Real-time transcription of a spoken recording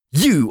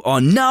You are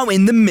now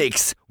in the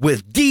mix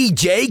with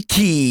DJ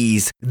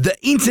Keys, the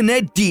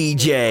internet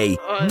DJ.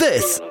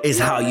 This is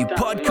how you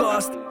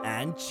podcast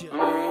and chill.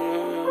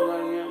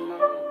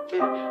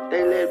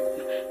 They let,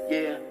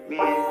 yeah, me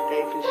and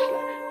they feel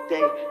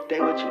like they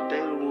what you,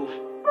 they move,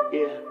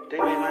 yeah, they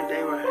made my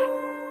day right.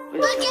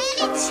 Look at it,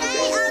 Trey on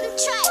the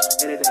track.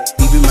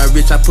 You be my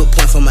rich, I put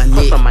points on my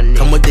neck.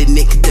 Come with that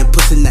neck, cause that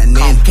pussy not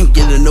nan. Can't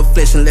get enough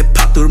flesh and let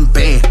pop through them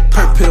band.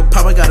 Perk pill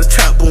pop, I got a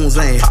trap boom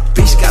zan.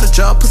 Bitch got a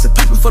job, pussy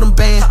poppin' for them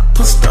band.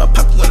 Pussy start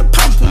poppin' when I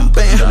pop from the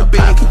band. The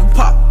band, can you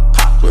pop?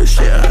 Well,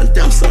 shit,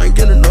 damn, so I ain't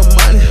get enough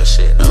money. Damn,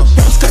 so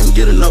I ain't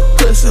get enough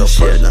pussy.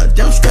 Shit, nah,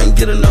 damn, so I ain't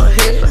get enough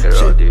head.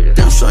 Shit,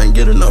 damn, so I ain't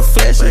get enough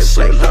flash and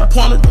shit. I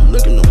pointed them,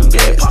 looking on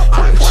gas.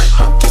 I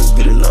can't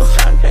get enough.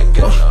 I can't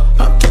get enough.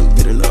 I can't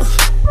get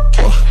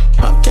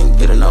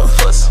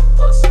enough.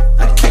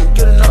 I can't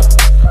get enough.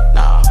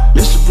 Nah.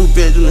 Mr. Blue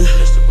Benjamin,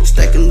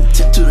 stacking the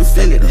tip to the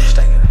infinity.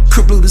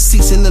 Crib blew the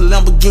seats in the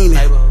Lamborghini.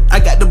 I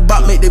got the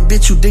bot, make that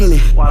bitch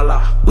Houdini.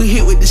 We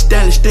hit with the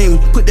Stanley steamer.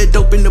 Put that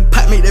dope in the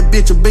pot, make that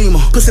bitch a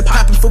beamer. Pussy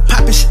poppin' for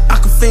poppin' shit,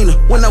 Aquafina.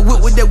 When I whip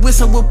with that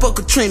whistle, I whip up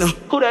Katrina.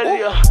 Who that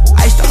is?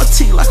 Iced on my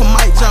teeth like a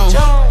Mike Jones.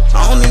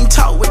 I don't even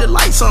talk with the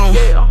lights on.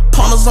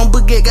 Partners on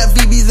Baguette, got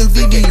VVs and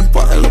VVs.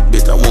 Fuck that little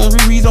bitch, I want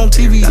reread on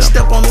TV. I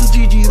step on them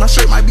GGs, my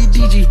shirt might be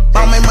DG.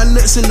 I made my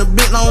nuts in the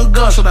bit, on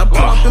gush, so I pull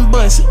up and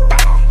bust it.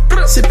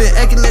 Sippin',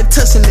 actin' that,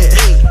 tussin' that.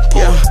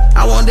 Yeah,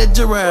 I want that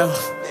giraffe.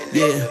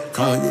 Yeah,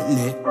 come on that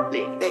neck.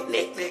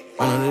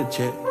 On the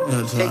check. I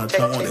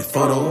want that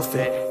photo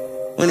effect.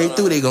 When they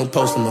through, they gon'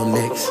 post them on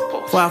next.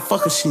 Before I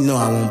fuck her, she know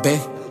I want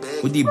back.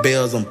 With these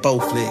bells on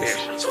both legs.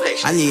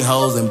 I need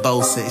hoes in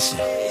both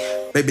sections.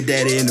 Baby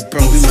daddy in the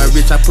bro, be my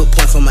rich, I put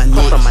points on my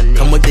neck.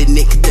 Come with that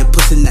neck, cause that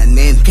pussy not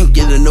nan. Can't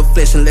get enough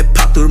flesh and let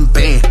pop through them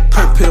band.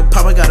 Perk pill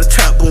pop, I got a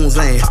trap boom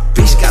zan.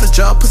 Bitch got a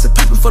job, pussy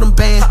poppin' for them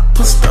band.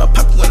 Pussy start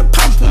poppin' when I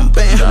pop from the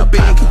band. The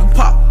band, can you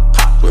pop?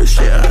 Well,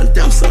 shit,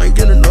 damn, so I ain't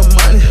get enough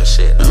money. Damn,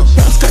 so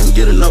I ain't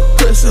get enough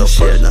pussy.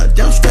 Shit, nah,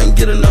 damn, so I ain't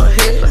get enough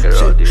head.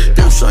 Shit,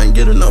 damn, so I ain't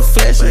get enough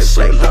flash and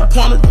shit. I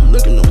pointed them,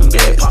 looking on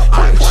gas.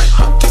 I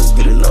can't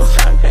get enough.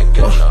 I can't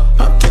get enough.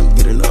 I can't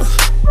get enough.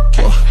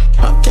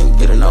 I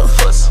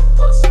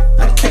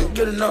can't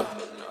get enough.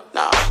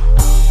 Nah.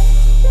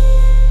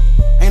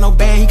 Ain't no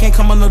band, he can't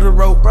come under the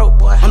rope.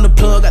 I'm the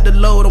plug, got the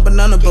load on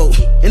banana boat.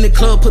 In the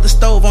club, put the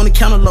stove on the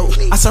counter load.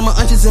 I saw my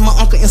aunties and my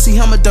uncle MC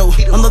Hammer dough.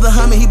 Another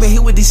Hummer, he been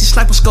hit with DC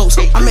sniper scopes.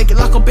 I make it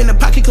lock up in the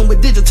pocket, come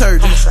with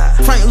detergent.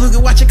 Frank Luger,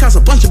 watch it cost a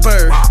bunch of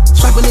birds.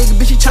 Swipe a nigga,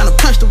 bitch, he tryna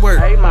punch the word.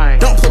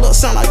 Don't pull up,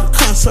 sound like a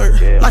concert.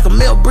 Like a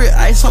Mel Britt,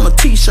 ice on my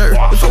t-shirt.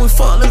 Before we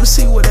fuck, let me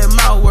see what that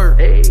mouth work.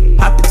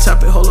 Pop it,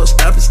 top it, hold up,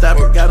 stop it.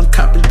 Got them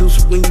copping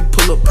deuces when you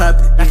pull up, pop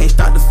it. I can't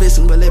start the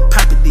fisting, but let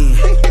pop it then.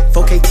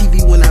 4K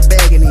TV when I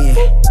bag it in.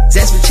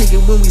 Zaxby chicken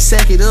when we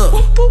sack it up.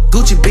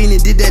 Gucci beanie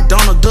did that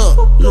Donald Duck.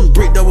 Them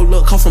brick double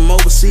look come from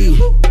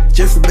overseas.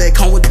 Jeffrey Beck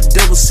come with the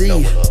double C.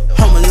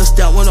 Hummer no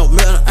stop when I'm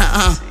metal,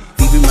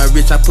 You be my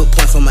rich, I put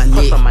points on my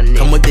neck.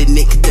 Come with that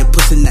neck, cause that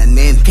pussy not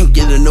nan. Can't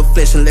get enough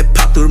flesh and let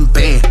pop through them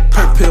band.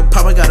 Perk pill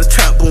pop, I got a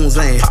trap boom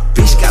zan.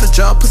 Bitch got a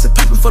job, pussy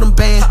poppin' for them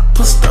band.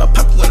 Pussy start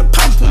poppin' when I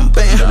pop from the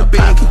band. The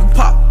band, can you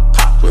pop?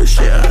 Well,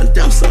 shit,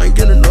 damn, so I ain't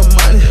get enough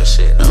money. Damn,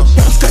 so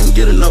I ain't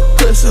get enough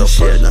pussy.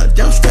 Shit, nah,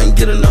 damn, so I ain't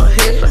get enough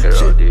head.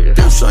 Shit,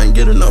 damn, so I ain't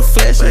get enough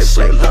flash and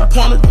shit. I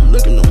pointed them,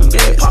 looking on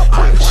gas.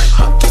 I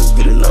can't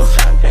get enough.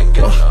 I can't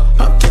get enough.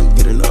 I can't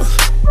get enough.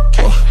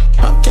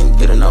 I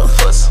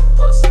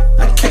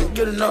can't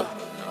get enough.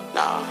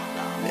 Nah.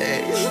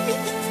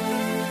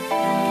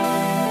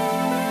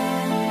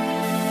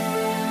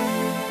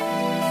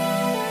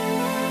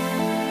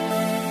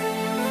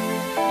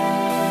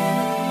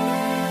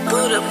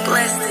 Buddha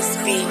bless this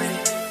beat.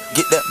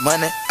 Get that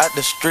money out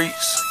the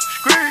streets.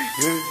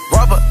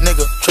 Rob a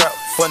nigga trap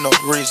for no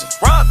reason.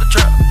 Rob the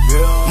trap.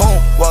 Moon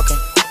walking,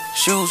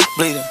 shoes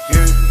bleeding.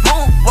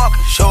 Moon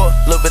walking, show a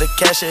little bit of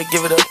cash and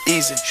give it up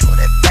easy. Show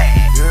that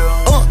bag.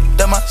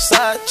 That my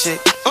side chick.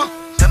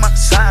 That my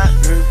side.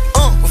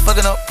 We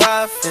fucking up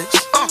profits.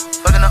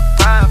 Fucking up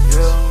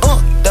profits.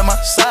 That my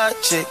side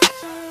chick.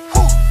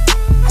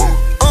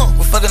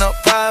 We fucking up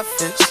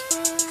profits.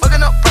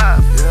 Fucking up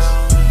profits.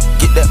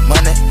 Get that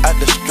money out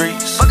the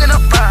streets. Fucking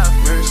up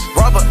profits.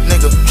 Rob a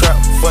nigga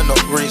trap for no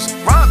reason.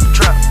 Rob the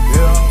trap.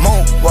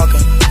 Moon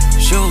walking,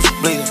 shoes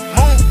bleeding.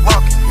 Moon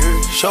walking.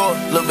 Show a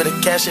little bit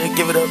of cash and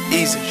give it up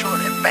easy. Show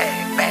that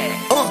bag.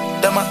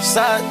 That my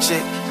side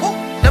chick.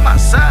 That my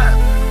side.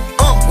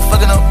 We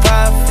fucking up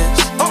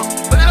profits.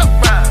 Fucking up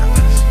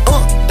profits.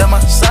 That my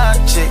side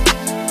chick.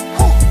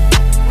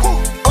 We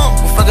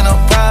fucking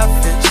up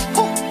profits.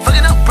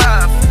 Fucking up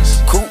profits.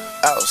 Cool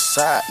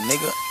outside,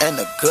 nigga, and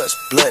the guts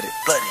bloody.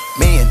 $1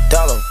 million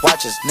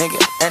watches, nigga,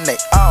 and they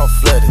all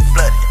flooded.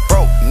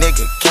 Broke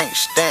nigga can't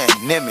stand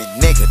near me,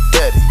 nigga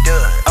dirty.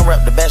 I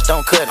rap the bash,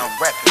 don't cut it.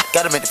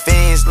 Gotta make the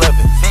fiends love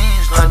it.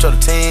 Control the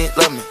team,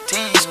 love me.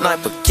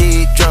 Sniper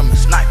kid drumming.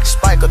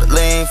 Spike on the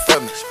lean for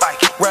me.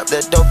 Rap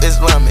that dope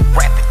Islamic.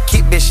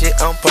 Keep this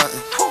shit on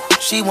puntin'.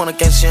 She wanna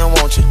gang, she don't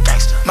want you.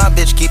 My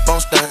bitch keep on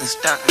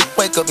stuntin'.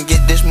 Wake up and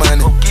get this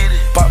money.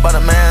 Park by the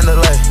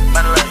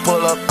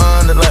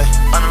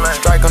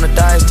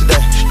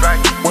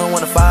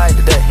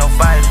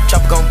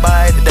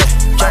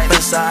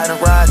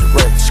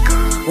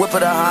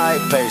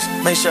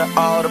sure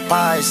all the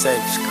pies safe.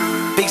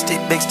 Big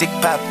stick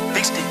poppin'.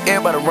 Big stick,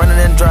 everybody running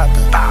and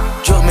dropping.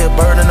 Drilled me a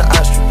bird in the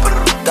ostrich.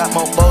 Got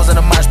more bows in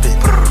the mosh pit.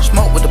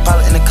 Smoke with the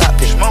pilot in the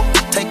cockpit.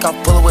 Take off,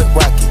 pull it with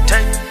rocket.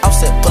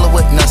 Offset, pull it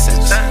with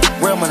nonsense.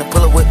 Real money,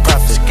 pull it with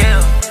profit.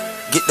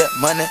 Get that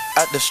money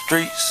out the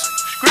streets.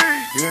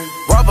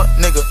 Rob a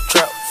nigga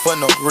trap for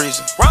no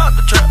reason. Rob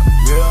the trap.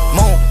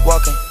 Moon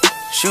walking,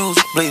 shoes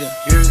bleeding.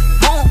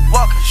 Moon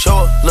walking,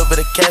 show a little bit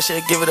of cash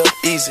and give it up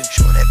easy.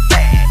 Show that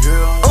bag.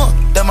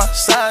 That my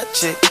side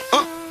chick.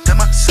 That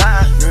my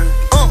side.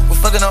 We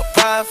fucking up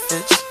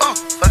profits.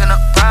 Fucking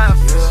up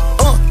profits.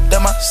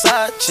 That my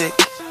side chick.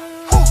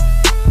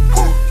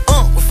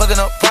 We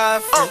fucking up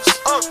profits.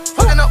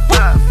 Fucking up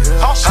profits.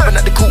 Hopping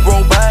at the coupe,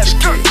 roll by the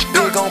kid.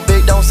 Big on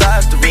big, don't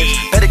size the bitch.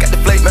 Petty got the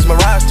flake,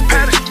 mesmerize the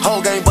bitch.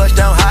 Whole game bust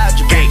down, hide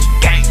your bitch.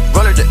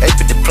 Roller the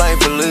 850 plane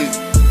for leave.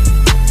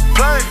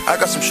 I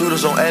got some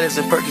shooters on Addis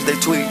and Perkins, they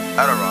tweet.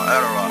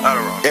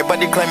 Adderall.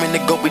 Everybody claiming they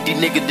go with these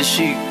niggas the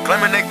sheep.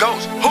 Claiming they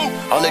ghosts. Who?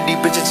 All of these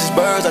bitches is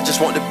birds, I just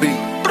want to be.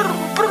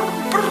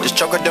 This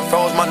choker that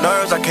froze my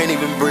nerves, I can't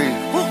even breathe.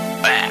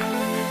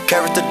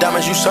 Carrots the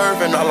diamonds you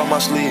serving all on my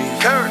sleeves.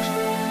 Carrots,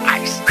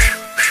 ice.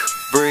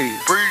 Breathe.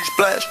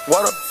 Splash,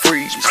 water,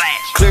 freeze.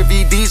 Clear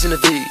VVs in the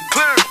V.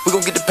 Clear. We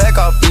gon' get the pack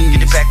off these.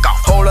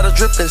 Whole lot of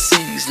drippin'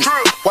 season.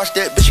 Watch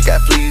that bitch, she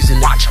got fleas in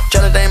it.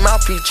 Johnny Dame,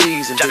 mouth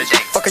peaches and bitch.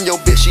 Fucking your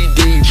bitch, she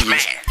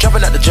devious.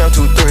 Jumping out the jump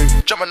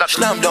 2-3.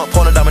 Slam dunk,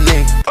 point of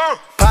Dominique.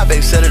 Pie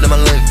babe, set it in my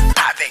lane.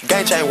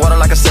 Gang chain, water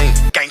like a sink.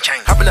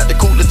 Hopping out the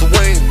coupe, lift the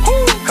wing.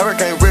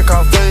 Hurricane Rick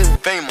off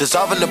fame.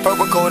 Dissolving the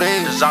purple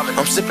codeine.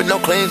 I'm sipping no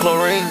clean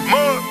chlorine.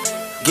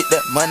 Get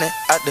that money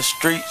out the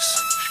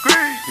streets.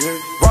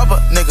 Rob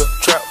a nigga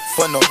trap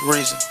for no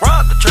reason.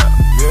 Rob the trap.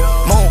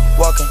 Moon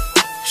walking,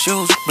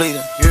 shoes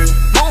bleeding.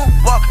 Moon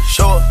walking,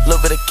 show a little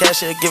bit of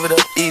cash and give it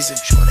up easy.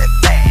 Show that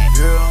bag.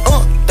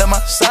 That my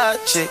side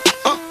chick.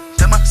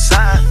 That my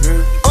side.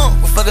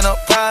 We fucking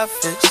up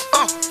profits.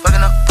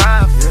 Fucking up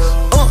profits.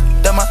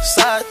 That my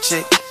side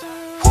chick.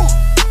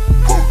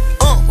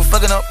 We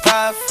fucking up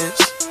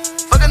profits.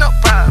 Fucking up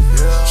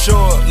profits. Sure,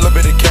 a little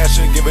bit of cash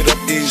and give it up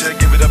easy.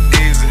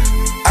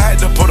 I had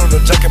to put on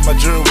the jacket, my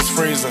jewelry was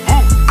freezing.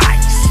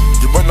 Ice.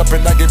 You run up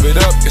and I give it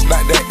up, it's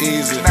not that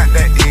easy.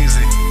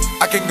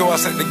 I can go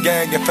outside the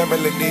gang, your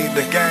family need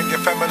it.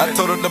 I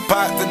told them the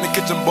pot in the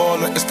kitchen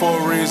boiler is for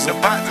a reason.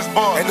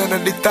 Ain't none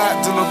of these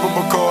thoughts in the room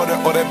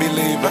recorded or they be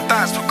leaving.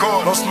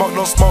 No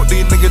smoke,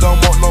 these niggas don't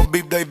want no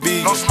beef, they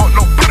vegan. No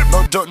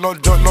joke, no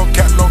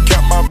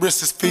cap, my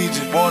wrist is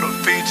Fiji. Water,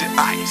 Fiji,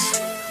 ice.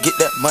 Get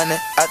that money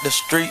out the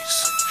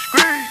streets.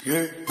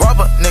 Rob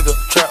a nigga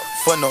trap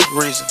for no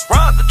reason.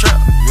 Rob the trap.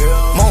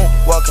 Moon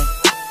walking,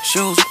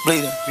 shoes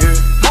bleeding.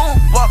 Moon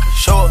walking,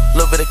 show a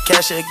little bit of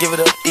cash and give it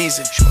up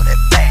easy. Show that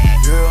bag.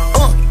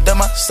 That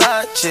my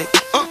side chick.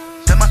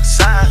 That my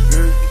side.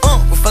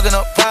 We fucking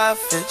up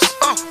profits.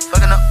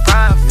 Fucking up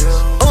profits.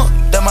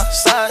 That my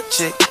side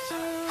chick.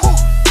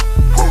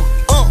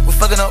 We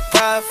fucking up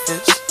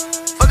profits.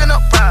 Fucking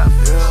up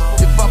profits.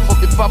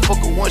 If I fuck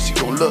her once, she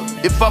gon' look.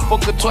 If I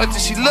fuck her twice, then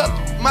she look.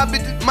 My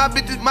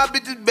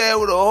bitch is bad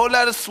with a whole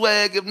lot of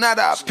swag. If not,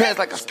 I'll pass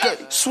like I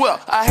study. Swear,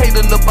 I hate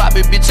a little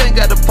Bobby, bitch. Ain't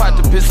got a pot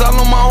to piss. All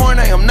on my horn,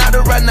 I am not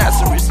a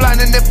rhinoceros. Flying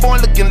in that phone,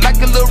 looking like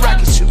a little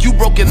rocket ship. You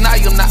broken, I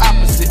am the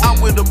opposite.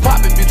 I'm with a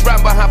poppin' bitch,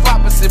 right behind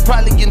opposite.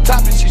 Probably getting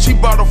toppin' shit. She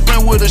brought a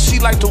friend with her, she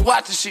like to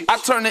watch the shit. I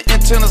turn the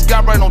antennas,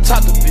 got right on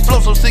top of the bitch. Flow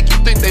so sick, you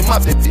think they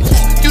mop that bitch.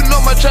 You know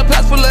my trap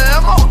house full of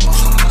ammo.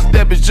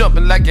 That bitch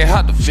jumping like it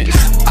hot defense.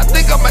 I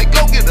think I might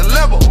go get a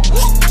level.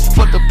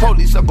 Fuck the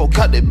police, I gon'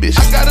 cut that bitch.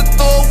 I gotta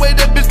throw away,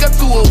 that bitch got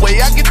threw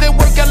away. I get that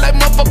work out like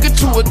motherfucking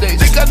 2 a day.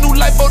 Think I new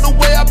life on the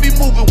way, I be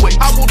moving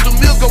weight. I want the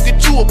meal, go get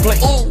you a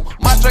plate. Ooh,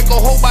 my drink gon'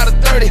 hold by the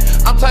 30.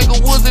 I'm Tiger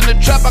Woods in the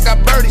trap, I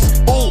got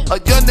birdies. Ooh,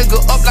 a young nigga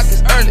up like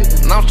it's early.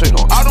 And I'm straight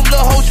on. All them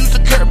little hoes used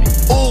to curb me.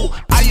 Ooh,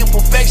 I am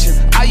perfection.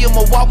 I am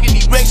a walking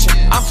erection.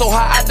 I'm so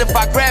high, I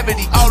defy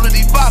gravity. All of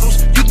these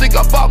bottles, you think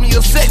I bought me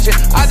a section.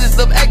 I just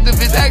love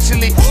activists,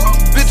 actually.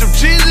 Bitch, I'm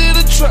cheesy in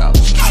the trap.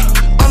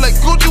 I'm like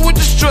Gucci with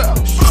the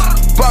straps.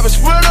 Bobby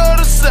spread all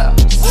the south.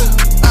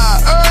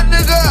 I earn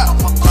nigga out.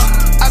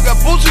 I got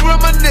boots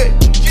around my neck.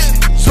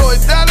 So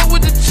it's dollar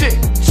with the chick.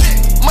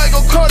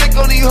 Michael Cardick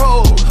on these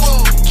hoes.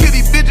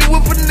 Kitty bitches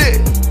with finesse.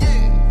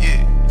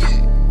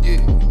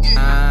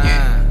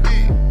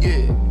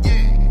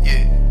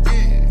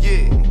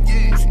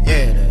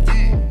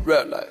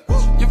 Rap like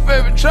your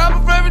favorite trapper,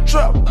 favorite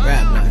trapper.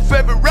 Rap like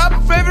favorite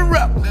rapper, favorite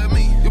rapper.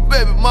 Your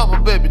baby mama,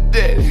 baby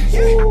daddy.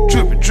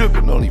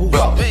 Trippin' on these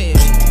rappers.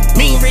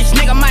 Mean rich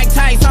nigga Mike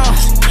Tyson.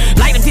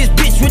 Light up this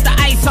bitch with the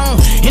ice on.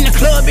 In the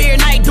club every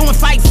night doing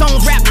fight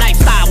songs. Rap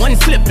lifestyle, one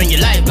slip and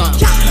your life gone.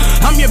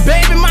 I'm your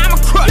baby mama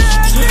crush.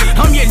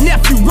 I'm your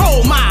nephew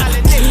role model.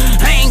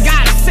 I ain't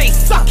gotta say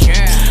suck.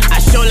 I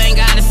sure ain't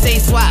gotta say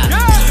swap.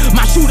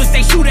 My shooters,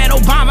 they shoot at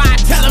Obama. I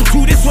tell them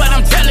to, this what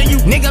I'm telling you.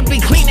 Nigga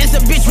be clean as a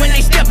bitch when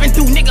they stepping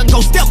through. Nigga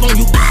go step on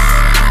you.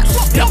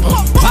 Step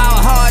on. Power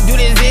hard, do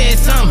this every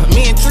summer.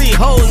 Me and 3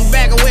 hoes in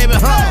back of web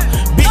at home.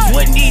 Bitch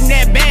Wasn't eating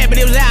that bad, but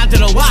it was out to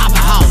the Waffle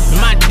House.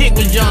 My dick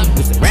was young.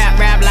 Rap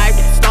life,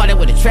 started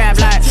with a trap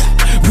life.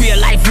 Real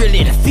life,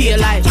 really to feel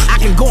like I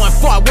can go in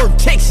Fort Worth,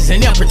 Texas,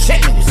 and they'll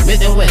protect me.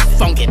 Smith & West,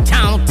 funky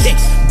town,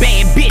 Texas.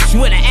 Bad bitch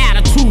with an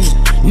attitude.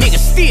 Nigga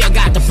still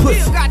got the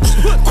pussy.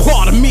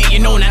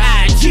 $250,000 on the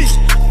IG.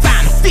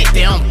 Find a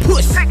 50 on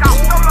pussy.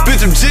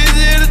 Bitch, I'm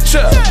Jizzy in the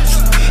trap.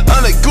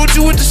 I'm like Gucci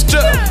with the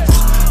strap.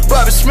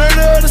 Bobby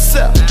Smyrna of the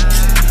South.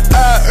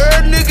 I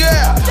heard nigga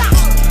out.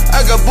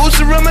 I got boots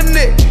around my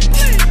neck.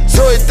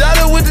 So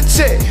 $1 with the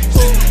check.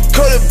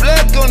 Coated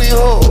black on the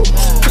hole.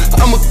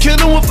 I'ma kill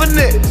him with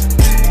finesse.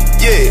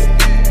 Yeah,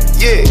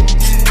 yeah,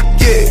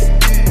 yeah,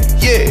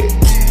 yeah,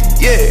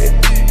 yeah,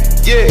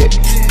 yeah,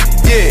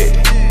 yeah.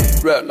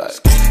 Rap like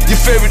your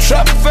favorite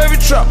trapper,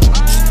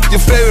 your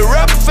favorite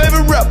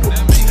rapper,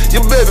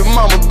 your baby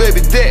mama,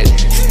 baby daddy,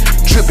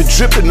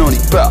 drippin' on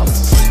these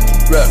bounces.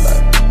 Rap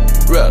like,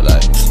 rap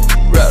like,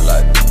 rap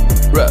like,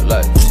 rap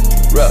like,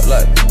 rap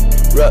like,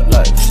 rap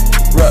like,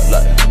 rap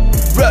like,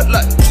 rap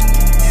like.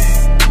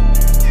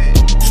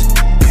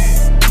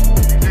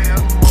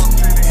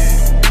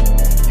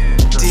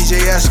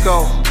 DJ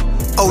Esco,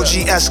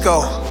 OG Esco,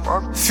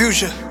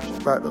 Future.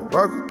 About to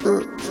walk you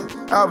through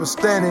it. I was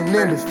standing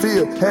in the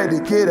field, had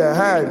to get a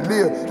high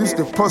meal. Used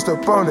to post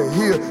up on the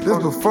hill, this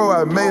before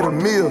I made a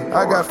meal.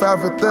 I got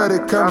 5 for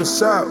 30, come and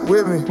shop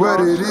with me, what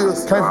it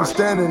is. Came from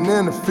standing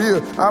in the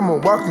field, I'ma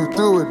walk you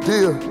through a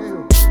deal.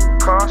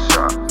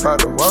 About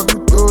to walk you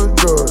through a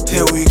drug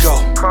deal. Here we go.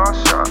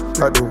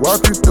 About to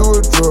walk you through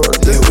a drug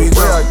deal. This the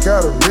way I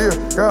got a meal,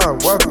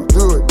 God walk you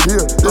through a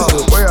deal. This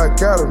the way I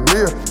got a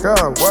meal,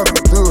 God walk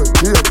you through a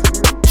deal.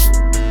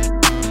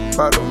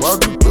 About to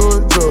walk you through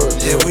a drug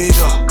deal. Here we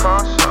go.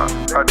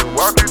 About to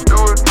walk you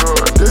through a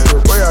drug deal. This the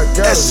way I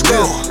got Let's a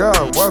meal, go.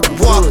 God walk you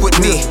Walk through a with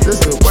deal. me. This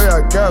the way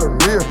I got a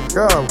meal,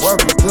 God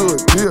walk you through a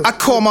deal. I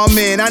called my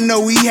man, I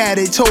know he had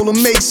it, told him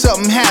make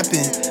something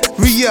happen.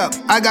 Re-up,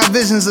 I got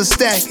visions of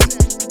stacking.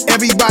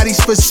 Everybody's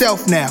for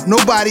self now,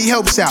 nobody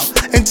helps out.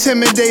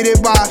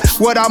 Intimidated by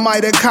what I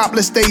might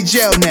accomplish, they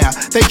jail now.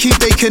 They keep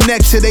they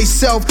connect to they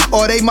self,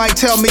 or they might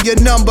tell me a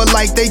number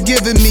like they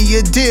giving me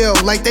a deal,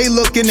 like they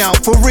looking out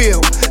for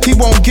real. He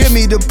won't give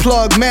me the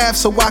plug math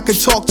so I could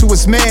talk to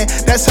his man.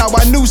 That's how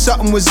I knew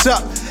something was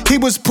up. He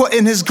was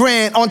putting his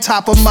grand on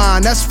top of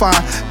mine, that's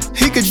fine.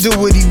 He could do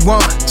what he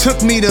want,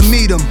 took me to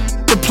meet him.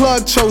 The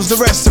plug chose the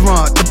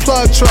restaurant, the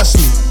plug trusts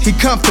me, he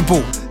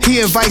comfortable. He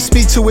invites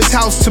me to his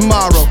house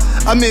tomorrow.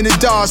 I'm in the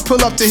Dodge,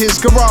 pull up to his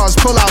garage,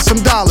 pull out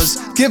some dollars,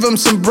 give him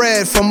some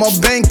bread from a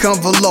bank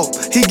envelope.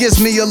 He gives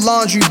me a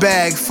laundry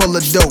bag full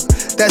of dope,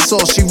 that's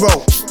all she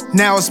wrote.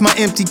 Now it's my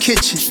empty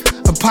kitchen,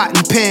 a pot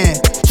and pan,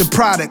 the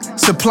product,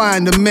 supply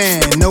and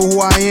demand. Know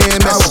who I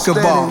am, Escobar. I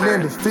was standing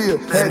in the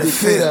field, had to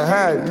get a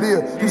high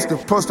meal. Used to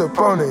post up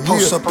on the hill,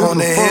 Post up on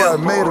the before hill. I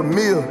made a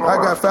meal. I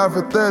got 5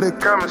 for 30,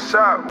 come and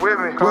shop with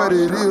me, what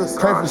it is.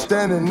 Came from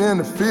standing in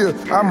the field,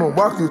 I'ma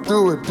walk you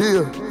through a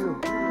deal.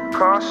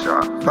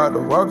 About to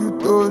walk you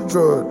through a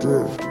drug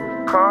deal.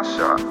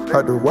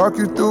 Had to walk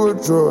you through a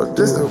drug.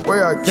 This the way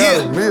I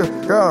got a meal.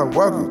 God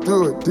walk you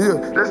through a deal.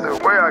 This the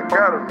way I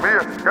got a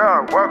meal.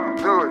 God walk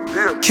you through a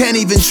deal. Can't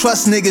even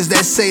trust niggas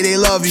that say they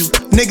love you.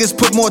 Niggas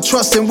put more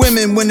trust in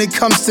women when it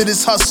comes to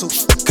this hustle.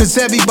 Cause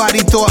everybody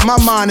thought my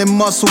mind and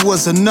muscle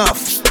was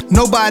enough.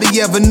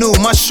 Nobody ever knew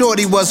my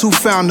shorty was who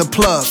found the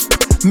plug.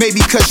 Maybe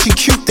cause she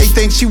cute, they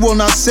think she will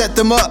not set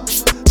them up.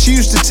 She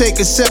used to take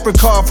a separate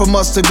car from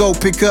us to go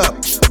pick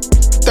up.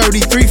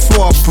 33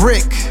 for a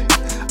brick.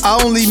 I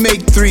only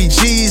make 3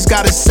 G's,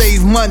 gotta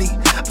save money.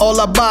 All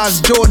I buy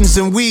is Jordans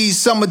and weeds,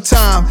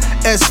 summertime.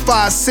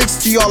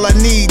 S560, all I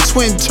need,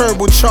 twin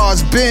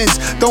turbocharged Benz.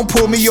 Don't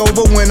pull me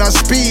over when I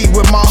speed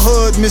with my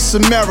hood, Miss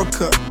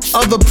America.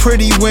 Other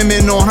pretty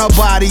women on her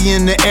body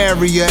in the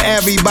area,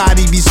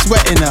 everybody be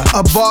sweating her.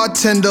 A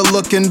bartender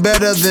looking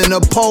better than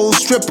a pole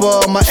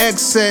stripper. My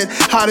ex said,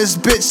 how this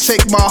bitch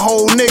take my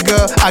whole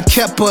nigga. I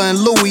kept her in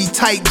Louis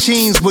tight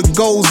jeans with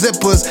gold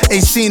zippers.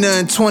 Ain't seen her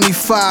in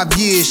 25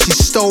 years, she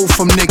stole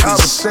from niggas. I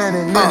was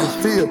standing in the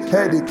field,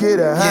 had to get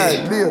a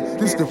high meal.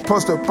 Used to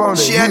post up on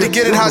the hill. She had to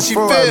get it how she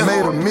feel. I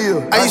made a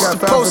meal. I used to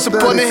post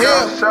up on the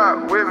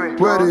hill.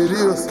 What it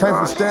is, came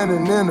from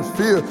standing in the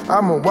field.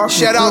 I'ma walk you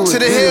Shout out through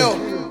to a the deal.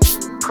 hill.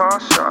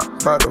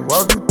 About to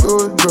walk you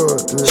through a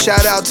drug deal.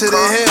 Shout out to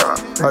the hill.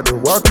 About to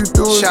walk you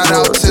through a Shout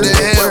drug out to the This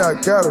hill. way I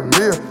got a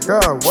meal.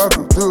 God walk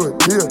you through a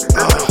deal. This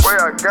the way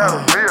I got a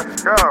meal.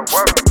 God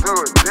walk you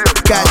through a deal.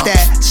 Got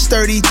that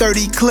sturdy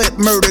 30 clip,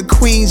 murder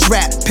queens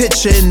rap.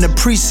 Picture in the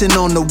precinct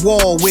on the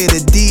wall where the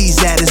D's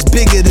at. It's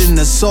bigger than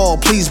us all,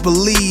 please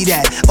believe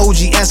that.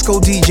 OG Esco,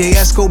 DJ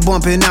Esco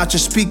bumping out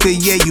your speaker,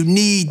 yeah, you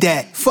need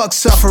that. Fuck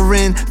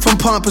suffering from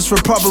pompous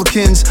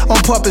Republicans on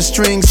puppet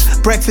strings.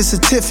 Breakfast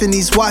at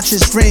Tiffany's,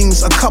 watches,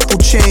 rings, a couple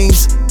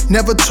chains.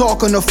 Never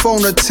talk on the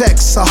phone or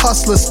text, a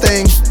hustler's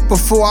thing.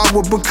 Before I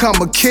would become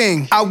a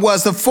king, I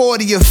was a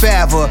 40th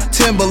Ava,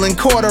 Timberland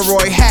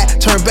corduroy hat,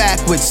 turned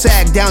backwards,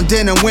 sag down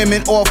denim,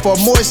 women offer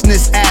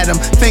moistness at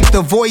him. Think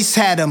the voice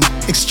had him,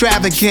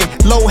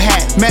 extravagant, low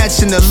hat,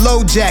 matching the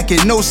low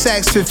jacket, no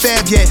sax fit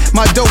fab yet.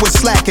 My dough was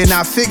slacking,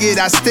 I figured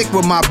I'd stick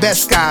with my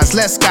best guys.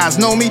 Less guys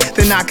know me,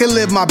 then I can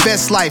live my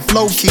best life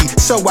low key.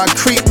 So I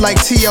creep like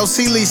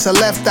TLC Lisa,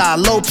 Left Eye,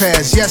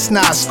 Lopez, yes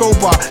nah,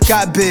 Scobar.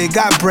 Got big,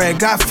 got bread,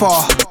 got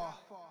far.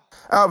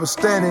 I was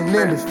standing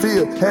in the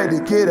field, had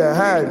to get a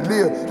high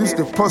live. Used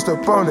to post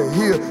up on the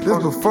hill,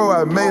 this before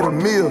I made a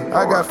meal.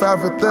 I got 5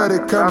 for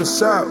 30, come and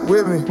shop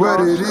with me, what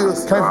it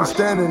is. Came from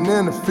standing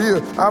in the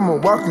field, I'ma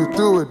walk you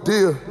through a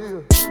deal.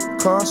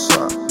 Car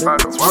shop,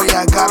 way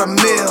I got a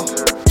meal.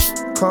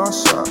 Car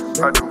shop,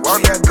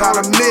 way I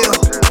got a meal.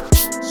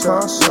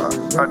 Car shop,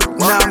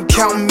 now I'm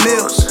counting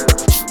meals.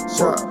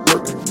 Shop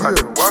with the deal.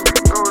 Walk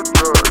you through a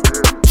drug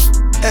deal.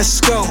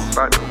 Let's go.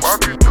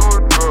 Walk you through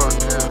a drug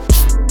deal.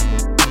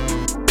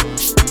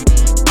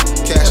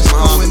 Cash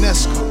my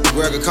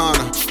Greg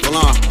O'Connor,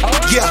 hold on.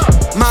 Yeah,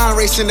 mind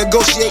racing,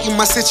 negotiating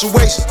my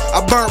situation.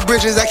 I burnt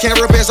bridges I can't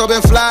repair, so I've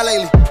been fly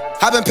lately.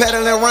 I've been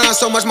pedaling around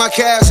so much my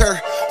calves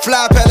hurt.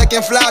 Fly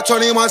Pelican, fly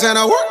Tony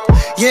Montana, work.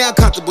 Yeah, I'm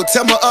comfortable,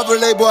 tell my other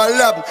label I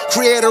love him.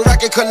 Create a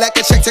record, collect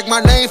a check, take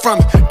my name from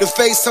it. The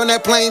face on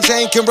that plain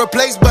Jane can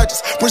replace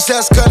budgets.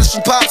 Princess cutters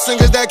from pop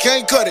singers that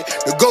can't cut it.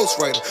 The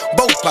ghostwriter,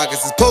 both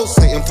pockets is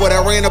pulsating. For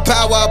that reign of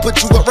power, I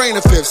put you up rain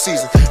the 5th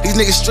season. These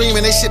niggas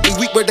streaming, they shit be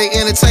weak, but they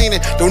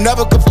entertaining. Don't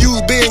never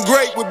confuse being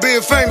great with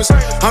being famous.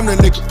 I'm the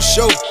nigga for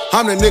show,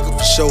 I'm the nigga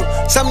for show.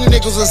 Some of you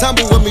niggas was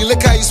humble with me,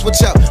 look how you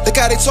switch up. Look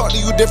how they talk to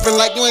you different,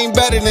 like you ain't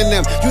better than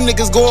them. You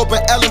niggas go up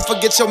and Ellen,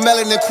 forget your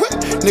melanin quit.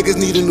 Niggas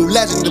need a new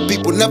legend, the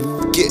people never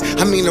forget.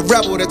 I mean a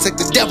rebel that take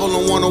the devil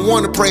on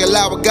one-on-one to pray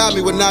aloud. What got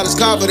me with not his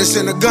confidence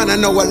in a gun. I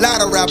know a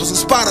lot of rappers who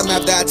spot him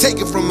after I take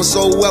it from him.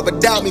 So whoever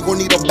doubt me gon'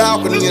 need a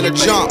balcony and a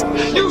jump.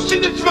 You see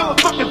this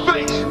motherfucking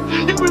face.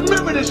 You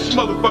remember this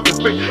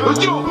motherfucking face.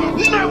 But you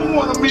never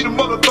wanna meet a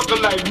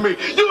motherfucker like me.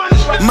 You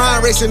understand?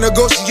 Mind racing,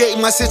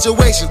 negotiating my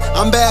situation.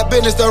 I'm bad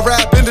business, the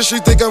rap industry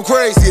think I'm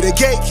crazy. The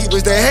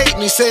gatekeepers, they hate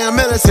me, say I'm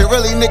militant.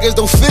 Really niggas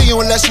don't feel you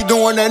unless you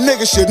doing that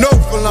nigga shit. No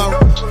for long.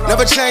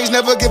 Never change,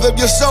 never give up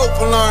your soul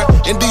for learn.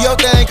 And do your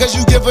thing cause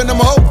you giving them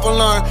hope for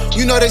learn.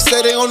 You know they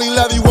say they only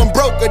love you when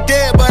broke or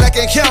dead, but I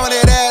can't count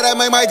it that. I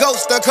made my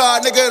ghost a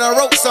card, nigga done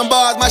wrote some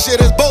bars. My shit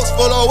is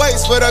boastful,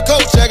 always for the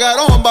coach. I got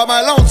on by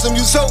my lonesome,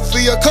 you soap for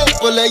your coat.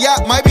 But that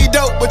yacht might be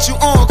dope, but you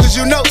on cause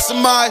you know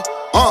somebody.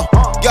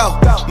 Yo,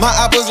 my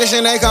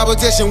opposition ain't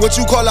competition. What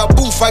you call a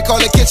booth, I call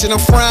a kitchen. I'm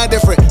frying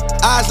different.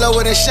 Eyes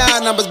lower than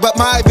shine numbers, but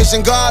my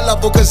vision God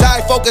level. Cause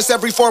I focus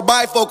every 4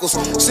 bifocals.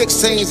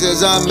 16s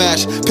is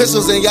unmatched.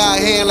 Pistols in y'all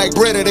hand like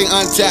Brita, they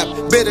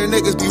untapped. Bitter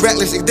niggas be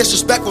reckless, they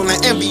disrespectful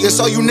and envious.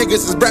 All you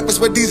niggas is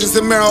breakfast with Jesus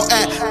and Merrill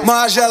at.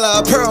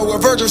 Margiela apparel, where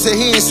Virgil said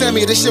he ain't send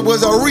me. This shit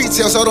was a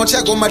retail, so don't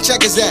check where my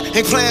check is at.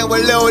 Ain't playing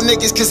with little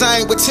niggas, cause I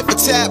ain't with tip for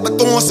tat. But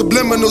throwing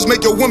subliminals,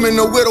 make your woman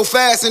a widow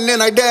fast, and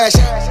then I dash.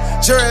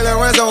 Jerry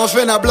Lorenzo, I'm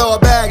finna blow a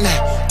bag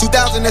now.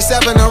 2007,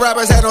 the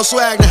rappers had no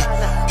swag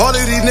now. All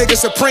of these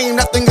niggas supreme,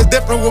 nothing is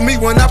different with me.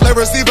 When I play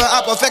receiver,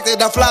 I perfected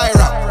the flyer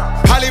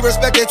out. Highly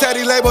respected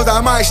Teddy labels,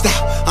 I might stop.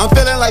 I'm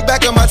feeling like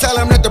Beckham, I tell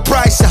him that the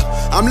price up.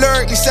 I'm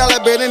lyrically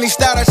celibate, any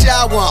style that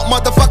y'all want.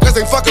 Motherfuckers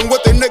ain't fucking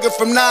with the nigga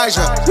from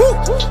Niger. Woo!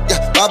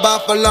 Yeah,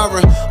 bye-bye for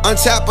Lauren.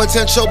 Untapped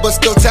potential, but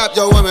still tap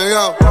your women,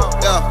 yo.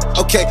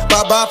 Yeah, okay,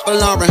 bye-bye for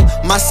Lauren.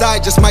 My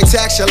side just might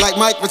tax you like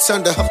Mike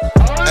Rotunda.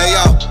 Hey,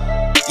 yo.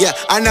 Yeah,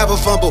 I never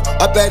fumble.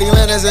 Up at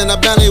Atlanta's in a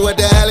Bentley with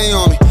the heli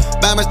on me.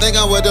 Bammers think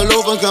I'm with the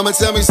loaf and come and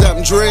tell me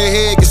something.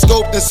 Dreadhead get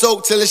scoped and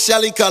soaked till it's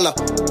Shelly color.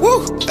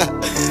 Woo!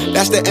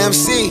 That's the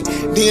MC.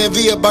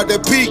 DMV about to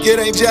peak, it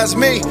ain't just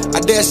me. I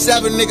dare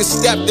 7 niggas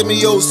stepped in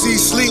me OC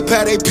sleep.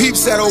 Had they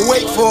peeps at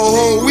awake for a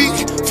whole week.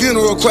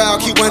 Funeral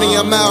crowd, keep running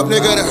your mouth,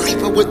 nigga. The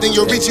reaper within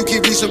your reach, you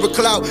keep reaching for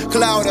clout.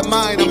 Cloud of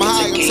mine, I'm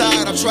high, I'm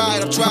tired,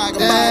 I've tried.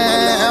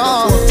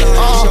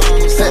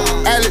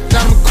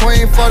 Alexander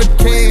McQueen for the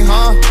king,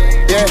 huh?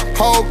 Yeah,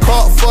 whole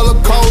cup full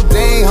of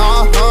codeine,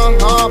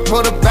 huh?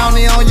 Put a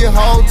bounty on your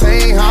whole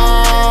team,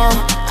 huh?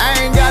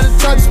 I ain't gotta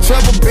touch a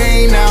triple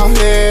beam now,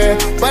 yeah.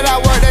 But I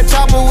work that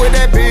chopper with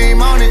that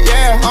beam on it,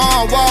 yeah.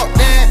 Walked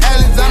in,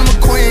 Alexander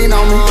McQueen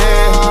on me,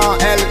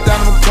 yeah.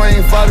 Alexander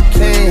McQueen for the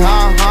king,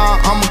 huh?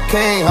 I'm a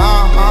king,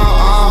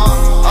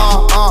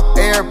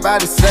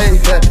 Everybody say,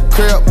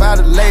 crib by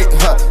the lake,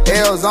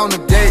 L's on the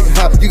gate,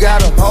 You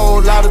got a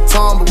whole lot of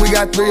time, but we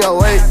got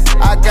 308.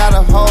 I got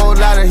a whole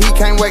lot of heat,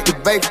 can't wait to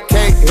bake a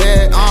cake,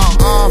 yeah.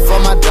 For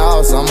my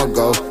dogs, I'ma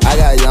go. I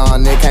got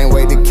young, they can't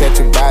wait to catch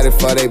a body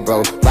for they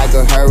bro. Like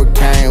a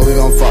hurricane, we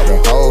gon' fuck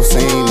the whole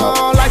scene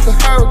up. Like a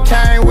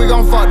hurricane, we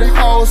gon' fuck the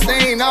whole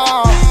scene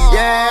up.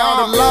 Yeah,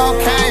 on the low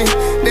came,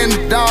 then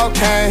the dog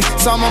came.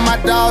 Some of my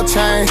dog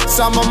chain,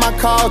 some of my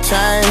call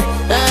chain.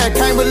 Yeah,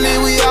 can't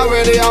believe we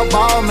already on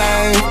ball,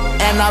 man.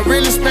 And I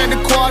really spent a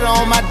quarter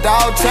on my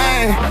dog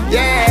chain.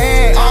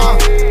 Yeah,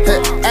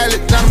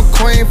 Alexander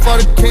McQueen for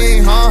the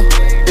king, huh?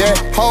 Yeah,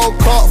 whole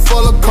cup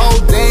full of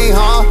codeine,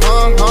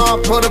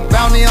 put a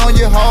bounty on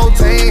your whole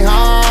team,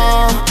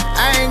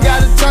 I ain't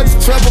gotta touch a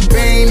triple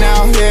beam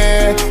now,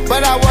 yeah.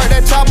 But I work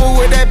that chopper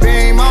with that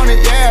beam on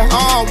it, yeah.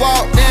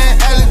 Walked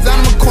in,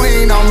 Alexander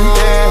McQueen on me,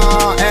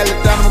 yeah.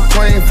 Alexander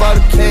McQueen for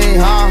the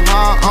king,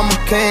 I'm a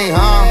king,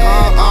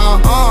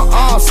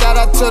 Shout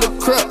out to the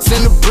Crips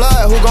in the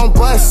blood, who gon'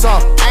 bust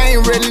some? I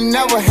ain't really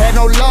never had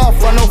no love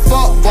for no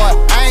fuck boy.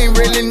 I ain't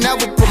really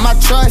never put my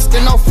trust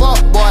in no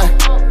fuck boy.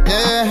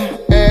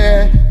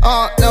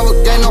 Never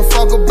gave no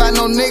fuck about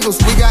no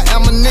niggas. We got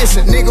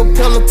ammunition. Nigga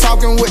pillow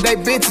talking with they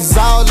bitches,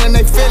 all in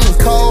they feelings.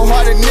 Cold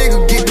hearted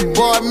nigga get the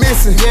boy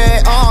missing.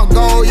 Yeah,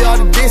 gold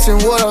yard edition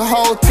with a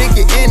whole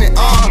ticket in it.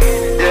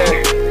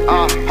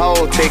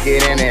 Whole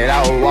ticket in it.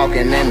 I was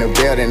walking in the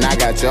building. I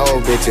got your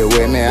bitches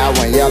with me. I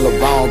went yellow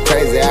bone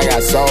crazy. I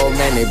got so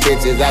many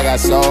bitches. I got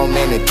so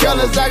many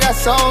killers. I got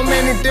so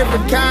many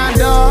different kind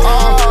of.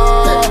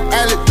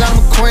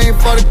 Alexander McQueen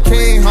for the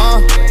king,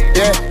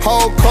 Yeah,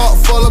 whole cup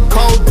full of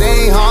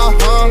codeine,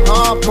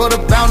 put a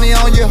bounty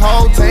on your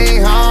whole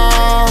team,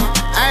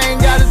 I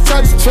ain't gotta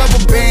touch a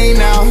triple beam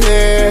now,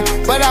 yeah.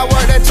 But I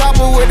work that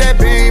chopper with that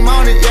beam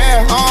on it,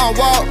 yeah.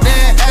 Walked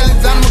in,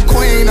 Alexander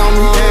McQueen on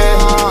me,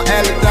 yeah.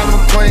 Alexander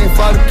McQueen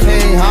for the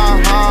king,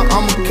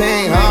 I'm a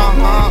king,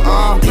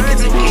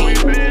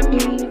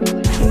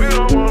 We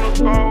don't wanna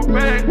go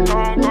back,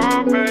 don't go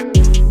back.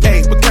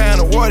 Hey, what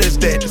kind of water is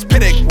that? It's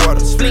Pedic water.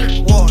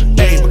 Flint water.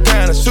 Hey, what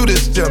kind of shoot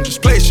is them?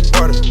 Just place your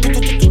order.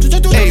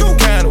 Hey, what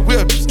kind of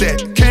whip is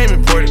that? Came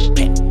imported.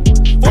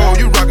 Oh,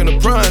 you rockin' the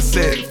bronze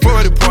set,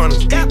 40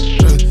 pointers.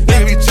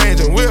 Nigga be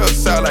changing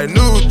wheels out like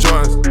new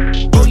joints.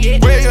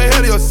 Where you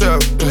ahead of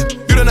yourself?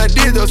 You done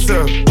did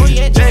yourself.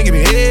 Jane give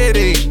me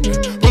headache.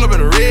 Pull up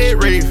in a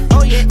red rave.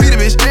 Beat a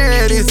bitch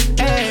ass.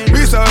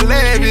 We so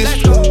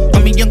lavish. I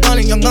mean, young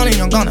gunner.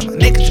 My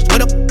niggas just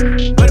with up.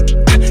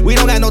 We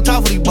don't got no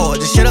talk for these boys.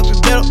 Just shut up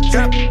and bet up.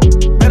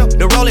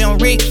 The rolling on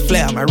Ric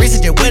Flair. My wrist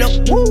is just wet up.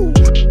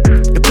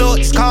 The plug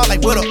is called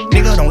like what up.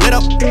 Nigga, don't let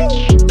up.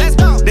 Let's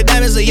go. The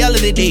diamonds are yellow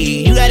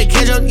today. You gotta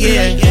catch up,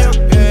 yeah.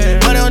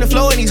 Money on the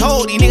floor in these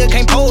hoes. These niggas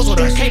can't pose with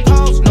us.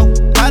 No.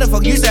 How the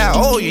fuck you say I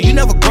owe you? You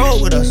never grow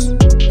with us.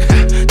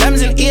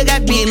 Diamonds in the ear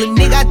got big. Little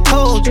nigga, I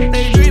told you.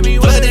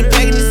 Blood in the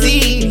pack of the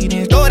seed.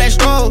 And throw that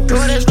stroke.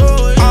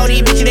 All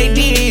these bitches, they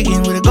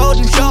digging with a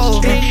golden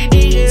show.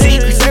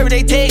 Secret service,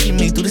 they taking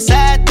me through the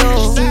side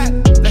door.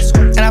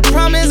 And I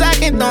promise I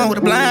can throw with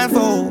a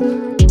blindfold.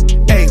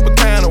 Hey, what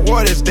kind of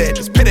water is that?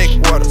 It's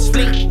Pedic water.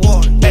 Flint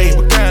water. Hey,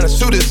 what kind of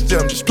shoot is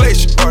them? Just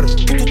place your order.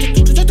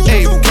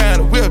 Hey, what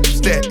kind of whip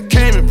is that?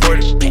 Came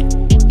imported.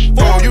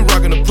 Oh, you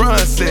rockin' the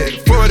bronze set,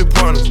 40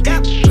 pointers.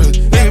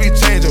 Nigga be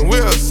changing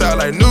wheels out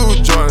like new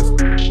joints.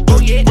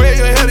 Where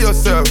you ahead of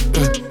yourself?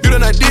 You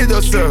done did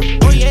yourself.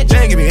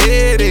 Jane give me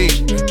headache.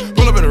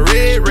 Pull up in a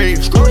red rave.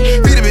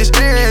 Beat a bitch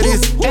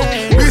ass.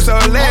 We so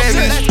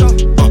lavish.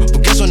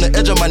 Guess on the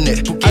edge of my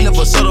neck. I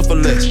never settle for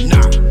less.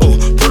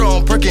 Put her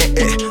on Perkin,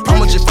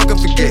 I'ma just fucking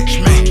forget.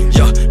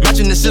 Yeah,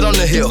 matching the shit on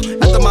the hill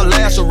after my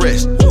last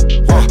arrest.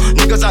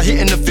 Niggas out here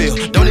in the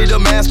field, don't need a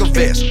mask or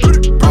vest.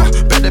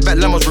 Back to back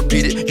lemons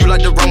repeated. You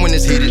like to run when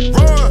it's heated.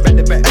 Back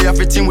to back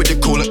AR-15 with the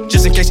coolant,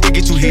 just in case it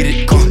get too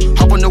heated.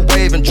 Hop on the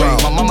wave and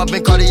drown. My mama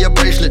been Cartier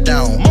bracelet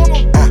down.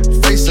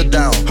 Face her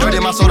down. Heard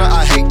in my soda,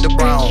 I hate the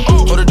brown.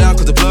 Hold her down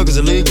cause the plug is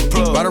illegal.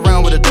 Ride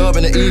around with a dove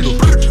and an eagle.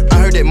 I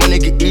heard that money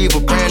get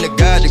evil. Praying to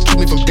God to keep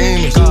me from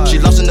demons. She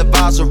lost in the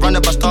vibe,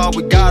 surrounded by stars.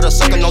 We got her,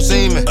 sucking no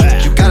semen.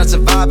 You gotta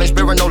survive, ain't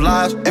sparing no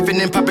lives. Effing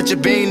and poppin' your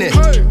bean in.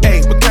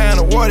 Hey, what kind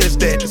of water is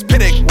that? It's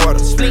Pedic water.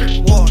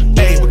 Flint water.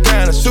 Hey, what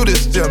kind of shoot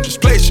is them?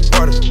 Just place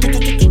your order.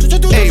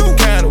 Hey, what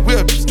kind of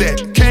whip is that?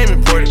 Came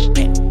imported.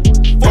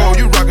 Oh,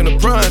 you rockin' the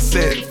bronze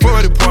set,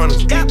 40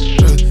 pointers.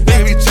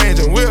 Nigga be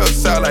changing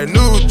wheels out like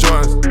new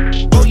joints.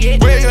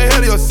 Where you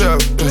ahead of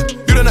yourself?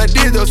 You done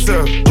did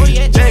yourself.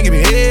 Jane give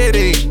me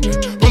headache.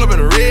 Pull up in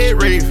a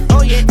red rave.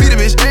 Beat a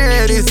bitch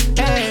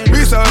ass.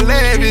 We so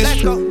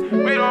lavish.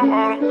 We don't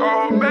wanna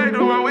go back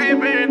to what we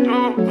been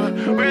through, but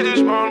we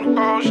just wanna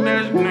go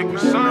snatch niggas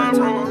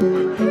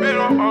sunroof. We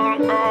don't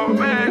wanna go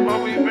back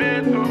what we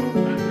been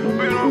through.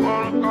 We don't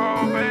wanna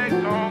go back,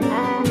 don't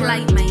go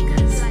back.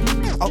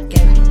 Playmakers.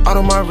 Okay. Out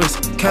on my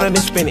wrist, counted and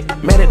spin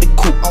it. Mad at the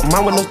coupe,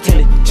 mine with no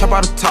tenant. Chop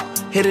out the top,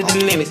 hit it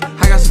the limits.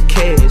 I got some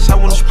cash, I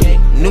wanna spend it.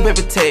 New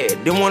paper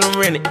tag, didn't wanna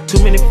rent it.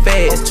 Too many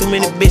fads, too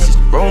many bitches.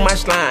 Roll my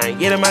slime,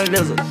 get in my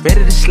lizard.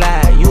 Ready to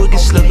slide, you will get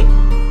slicker.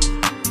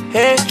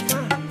 Hey,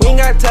 we ain't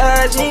got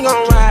ties, you ain't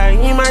gon' ride.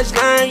 You ain't my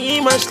slime, you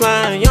ain't my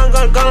slime. Young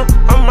gun,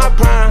 I'm my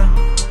prime.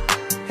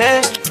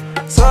 Hey,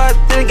 so I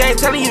did the game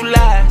telling you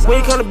lies. When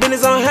you come to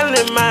business, I'm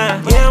handling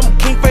mine. Yeah, I'm a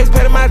king face,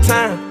 paying my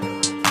time.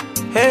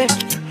 Hey,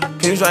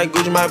 pins like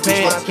Gucci my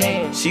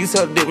pants. She used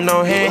to dip with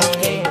no hand.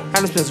 I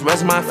done spent the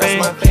rest of my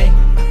fame.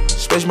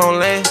 Space my own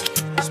land.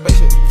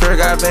 Fair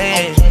got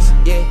bands.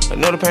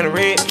 Another pan of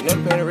red.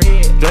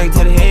 Drink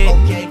to the head.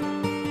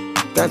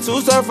 Got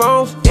 2 cell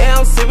phones. Yeah,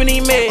 I'm sipping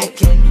these meds.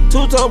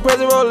 2-tone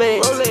present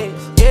Rolex.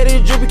 Yeah,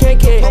 this drippy can't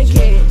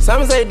catch.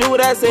 Some say do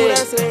what I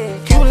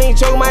said. Cuban link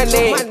choke my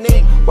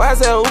neck. Why I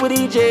say Uber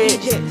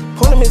DJ?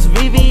 Pull him his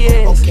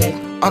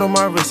VVS. Out on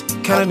my wrist,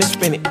 counted and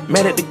spin it.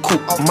 Mad at the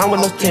coupe, mine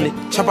with no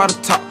tenant. Chop out the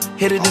top,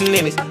 hit it in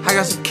limits. I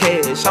got some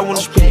cash, I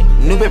wanna spend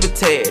it. New paper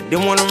tag,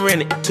 didn't wanna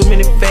rent it. Too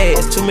many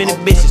fads, too many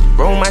bitches.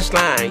 Roll my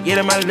slime, get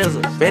in my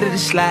lizard. Ready to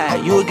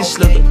slide, you will get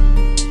slipped.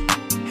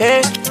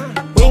 Hey,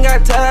 we ain't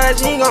got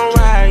ties, you ain't gon'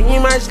 ride. You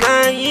ain't my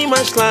slime, you ain't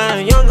my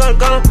slime. Young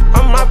gun,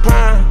 I'm my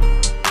prime.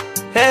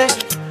 Hey,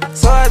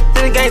 so I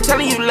think I ain't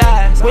telling you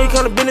lies. When you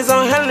come to business,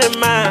 I'm handling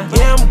mine.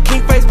 Yeah, I'm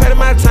king face, patting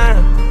my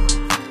time.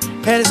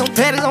 Paddocks on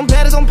paddocks on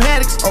paddocks on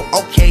paddocks. Oh,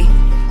 okay.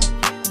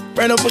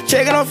 Ran up a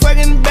check and I'm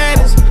fucking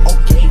baddest.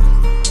 Okay.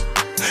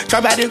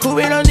 Drop out the coupe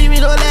and don't leave me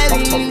no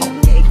laddie.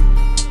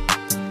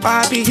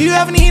 RIP, you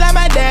have any like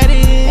my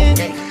daddy.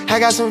 Okay. I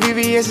got some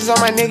VVS's on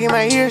my neck and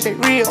my ears, they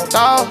real,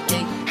 dawg.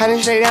 I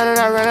done straight down and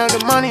I ran out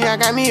the money, I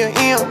got me a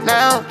M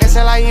now.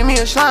 SLI give me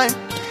a slime.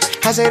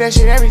 I say that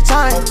shit every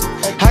time.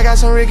 I got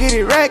some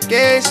rickety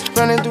records,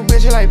 running through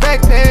bitches like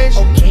Backpage.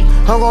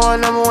 I'm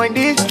going #1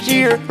 this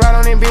year. Right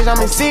on that bitch,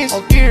 I'm in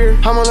 6th gear.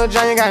 I'm a little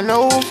giant, got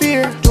no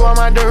fear. Do all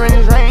my dirt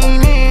and it's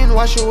raining.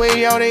 Wash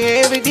away all the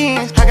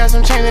evidence. I got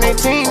some chains in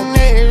 18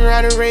 days.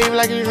 Ride a rave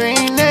like it's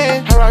raining.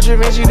 I rock your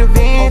bitch, she the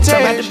vintage.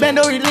 Talk about the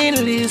bando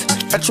relentless.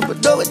 I triple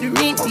double with the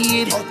rent,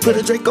 yeah. Put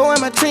a Draco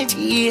in my trench,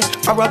 yeah.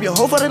 I rob your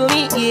hoe for the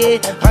link, yeah.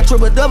 I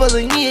triple double a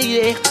year,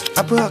 yeah.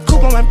 I put a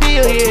coupe on my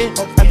bill, yeah.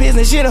 My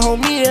business shit a whole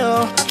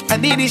meal. I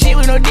did this shit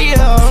with no deal.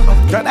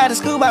 Dropped out of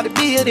school about the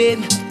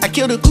building. I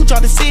killed a gooch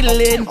on the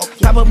ceiling.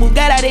 Pop a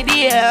Bugatti out the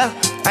deal.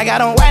 I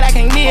got on white, I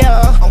can't kneel.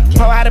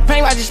 Pour out the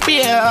paint, watch it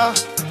spill.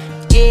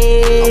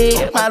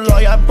 Yeah, my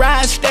lawyer,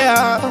 Brian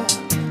Stell.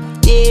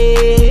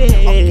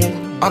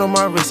 Yeah. Out on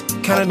my wrist,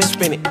 counted and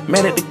spin it.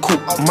 Mad at the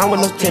coupe, mine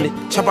with no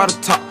tenant. Chop out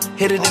the top,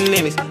 hit it in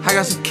limits. I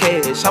got some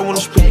cash, I wanna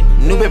spend it.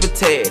 New paper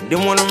tag,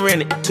 didn't wanna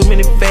rent it. Too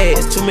many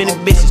fads, too many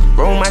bitches.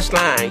 Roll my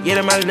slime, get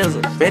in my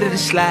lizard. Ready to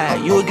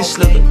slide, you will get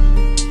slipped.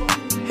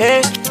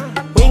 Hey,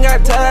 we ain't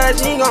got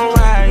ties, you ain't gon'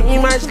 ride. You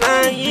ain't my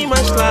slime, you ain't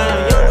my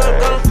slime.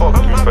 Fuck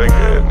you fake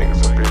ass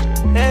niggas and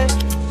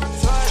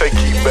bitches. Take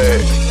key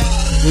back.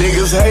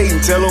 Niggas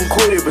hatin', tell them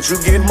quit it, but you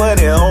get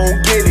money, I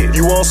don't get it.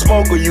 You want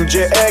smoke or you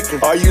just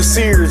acting? Are you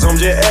serious? I'm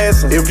just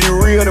asking. If you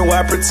real, then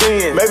why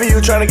pretend? Maybe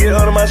you tryna get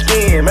under my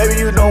skin. Maybe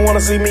you don't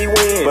wanna see me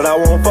win. But I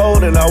won't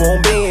fold and I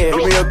won't bend.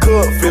 Give me a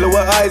cup, fill it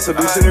with ice, or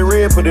do it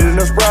red, put it in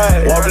a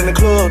Sprite. Walked in the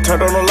club,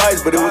 turned on the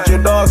lights, but it was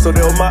your dog, so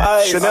they was my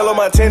eyes. Chanel on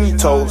my 10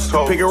 toes,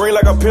 pick a ring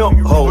like a pimp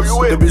host.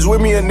 The bitch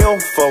with me a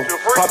nympho,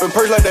 poppin'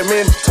 perks like that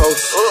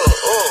Mentos.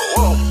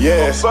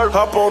 Yeah,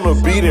 hop on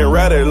the beat and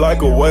ride it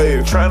like a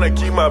wave. Tryna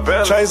keep my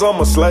balance. Chains on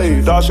my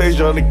slave, dog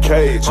shades on the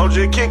cage. I'm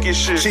just kicking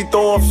shit. She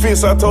throwing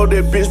fists, I told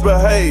that bitch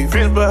behave.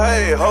 Bitch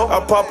behave, ho. I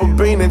pop a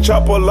bean and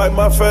chop her like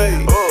my face.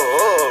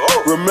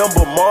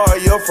 Remember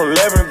Mario from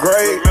 11th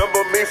grade?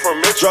 Remember me from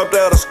Mitch? Dropped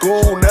out of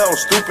school, now I'm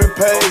stupid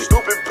paid.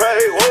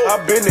 I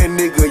been that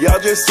nigga, y'all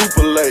just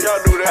super late. Y'all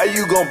do that. How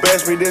you gon'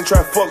 bash me then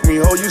try fuck me,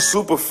 ho? You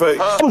super fake.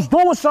 I was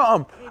doing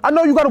something. I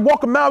know you gotta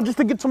walk a mile just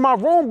to get to my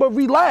room, but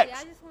relax. Yeah,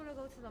 I just wanna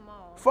go to the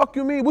mall. Fuck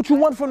you mean? What you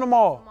want from the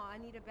mall? I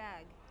need a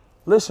bag.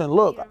 Listen,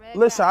 look,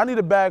 I need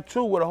a bag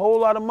too with a whole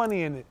lot of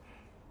money in it.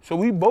 So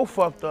we both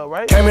fucked up,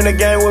 right? Came in the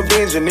game with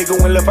vengeance, nigga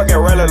went left, I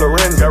got right like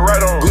Lorenzo. Got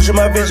right on. Gucci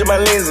my vision,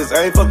 my lenses.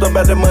 I ain't fucked up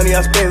about the money,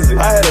 I spends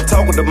it. I had a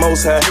talk with the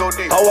most high.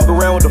 I walk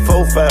around with the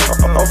 4-5.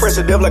 I'm fresh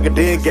to death like a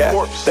dead guy.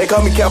 They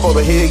call me Capo,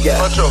 the head guy.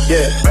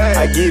 Yeah,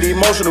 I get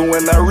emotional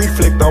when I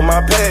reflect on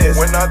my past.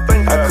 When I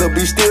think I could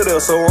be still there,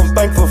 so I'm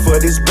thankful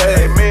for this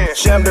bag.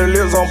 Chandelier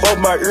lives on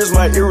both my ears,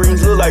 my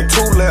earrings look like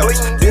 2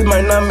 lamps. This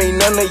might not mean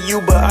none to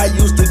you, but I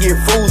used to get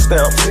food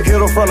stamps.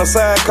 Hit her from the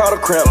side, caught a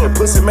cramp. The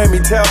pussy made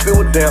me tap, it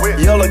was damp.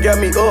 Yellow got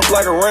me up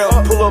like a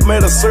ramp. Pull up,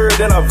 made a surge,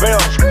 then I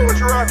vamp.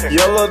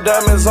 Yellow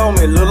diamonds on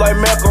me, look like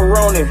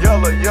macaroni.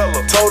 Yellow.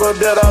 Told her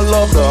that I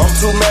loved her, I'm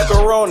too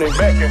macaroni.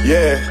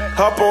 Yeah,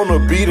 hop on the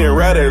beat and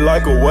ride it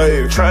like a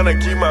wave.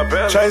 Tryna keep my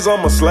balance. Chains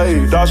on my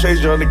slave, dog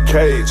shades on the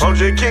cage. I'm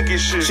just kicking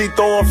shit. She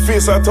throwing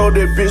fists, I told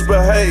that bitch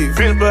behave.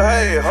 Bitch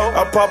behave, ho.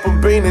 I pop a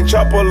bean and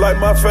chop her like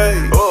my face.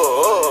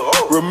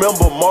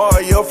 Remember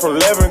Mario from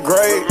 11th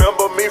grade?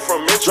 Remember me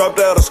from Mitch? Dropped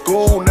out of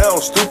school, now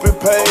I'm stupid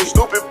paid.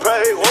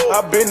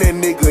 I been that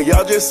nigga,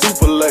 y'all just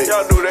super late.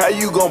 Y'all knew that. How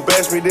you gon'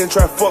 bash me then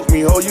try fuck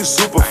me, ho? You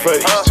super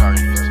fake.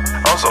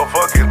 I'm so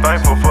fucking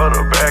thankful for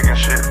the bag and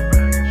shit.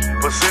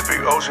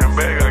 Pacific Ocean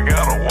bag, I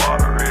got a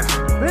water wrist.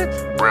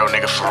 Real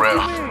nigga for real.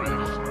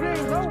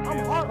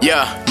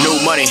 Yeah,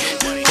 new money,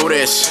 who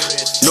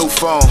this? New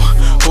phone,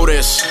 who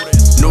this?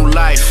 New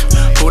life,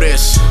 who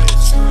this?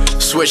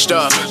 Switched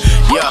up,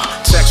 yeah.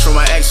 Text from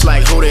my ex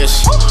like who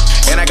this?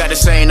 And I got the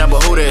same number,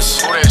 who this?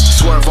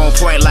 Swerve on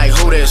point like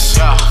who this?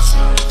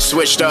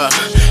 Switched up,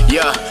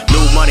 yeah.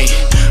 New money,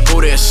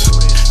 who this?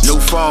 New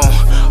phone,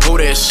 who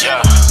this?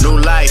 Yeah. New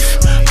life,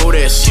 who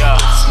this? Yeah.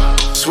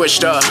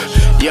 Switched up,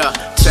 yeah.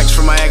 Text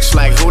from my ex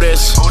like who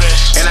this?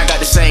 And I got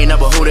the same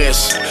number, who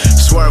this?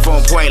 Swerve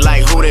on point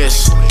like who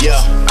this? Yeah,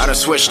 I done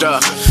switched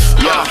up,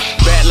 yeah.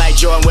 Bad like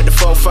Jordan with the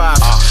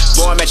 4-5.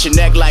 Boy, I'm at your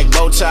neck like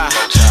bow tie.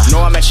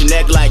 No, I'm at your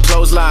neck like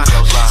clothesline.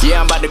 Yeah,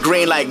 I'm about to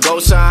green like go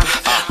sign.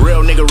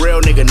 Real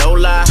nigga, no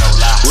lie.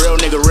 Real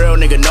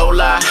nigga, no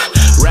lie.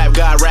 Rap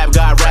God, rap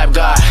God, rap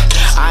God.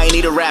 I ain't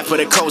need a rapper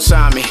to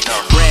co-sign me.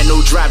 Brand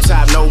new drop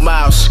top, no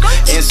mouse.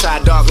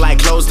 Inside dark like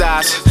closed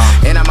eyes.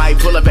 And I might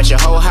pull up at your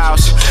whole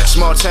house.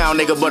 Small town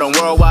nigga, but I'm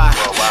worldwide.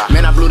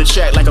 Man, I blew the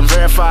check like I'm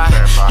verified.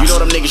 You know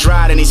them niggas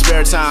ride in their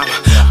spare time.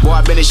 Boy,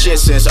 I been in shit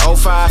since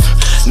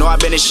 05. No, I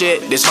been in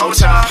shit this whole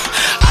time.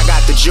 I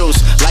got the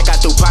juice, like I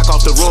threw Pac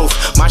off the roof.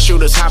 My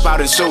shooters hop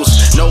out in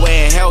suits. No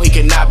way in hell he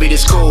could not be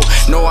this cool.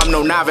 No, I'm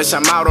no novice,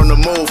 I'm out on the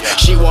move.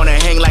 She wanna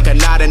hang like a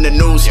knot in the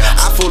news.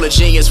 I fool a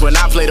genius when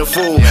I play the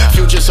fool.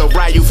 Future so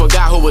bright, you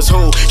forgot who was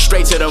who.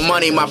 Straight to the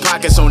money, my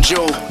pockets on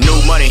Jew.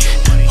 New money,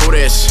 who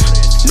this?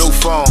 New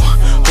phone,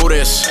 who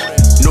this?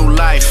 New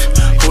life,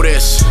 who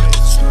this?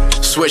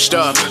 Switched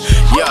up,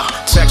 yeah.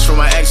 Text from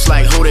my ex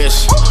like who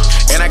this?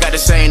 And I got the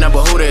same number,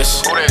 who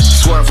this?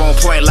 Swerve on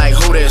point like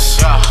who this?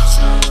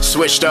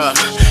 Switched up,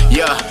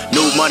 yeah.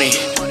 New money,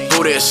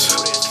 who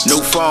this?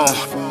 New phone,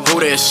 who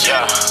this?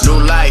 New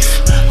life,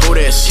 who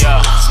this?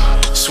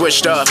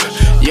 Switched up,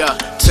 yeah.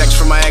 Text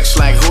from my ex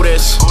like who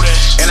this?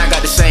 And I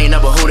got the same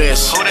number, who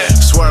this?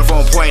 Swerve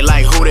on point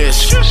like who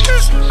this?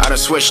 I done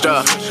switched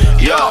up,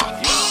 yeah.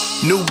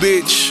 New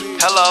bitch,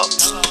 hello.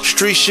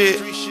 Street shit,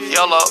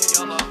 YOLO.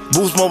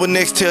 Boost Mobile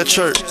next to a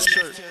church.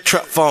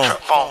 Trap phone,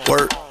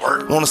 work.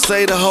 Wanna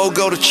say the hoe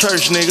go to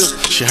church, nigga.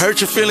 She hurt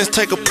your feelings,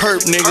 take a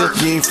perp,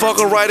 nigga. You ain't fuck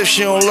her right if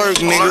she don't lurk,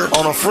 nigga.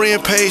 On a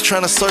friend page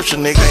tryna search a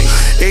nigga.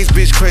 Ex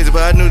bitch crazy,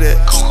 but I knew that.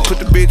 Put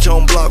the bitch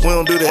on block, we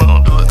don't do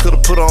that.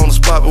 Could've put her on the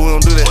spot, but we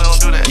don't do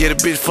that. Yeah, the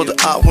bitch for the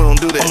op, we don't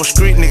do that. I'm a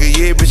street nigga,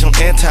 yeah, bitch, I'm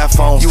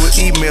anti-phone. You an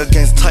email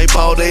against type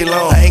all day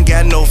long. I ain't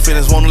got no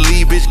feelings, wanna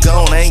leave, bitch,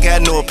 gone. I ain't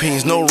got no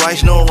opinions, no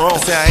rights, no wrong. I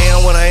say I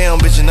am what I am,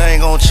 bitch, and I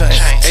ain't gon' change.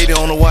 80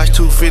 on the watch,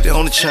 250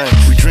 on the chain.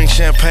 We drink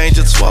champagne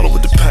just to swallow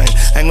with the pain.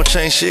 Ain't gon'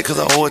 change shit cause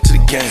I owe it to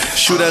the game.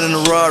 Shoot out in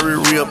the Rari,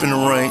 re-up in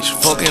the range.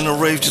 Fuck in the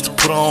rave just to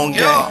put on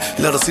game.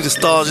 Let her see the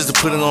stars just to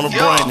put it on the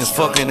brain. And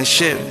fuck in the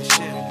shit.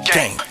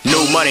 Gang.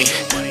 New money,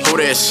 who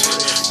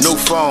this? New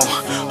phone,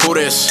 who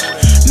this?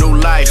 New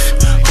life,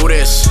 who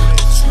this?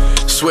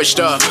 Switched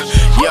up,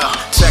 yeah.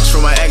 Text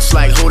from my ex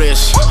like who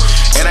this?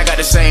 And I got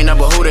the same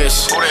number, who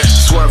this?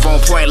 Swerve on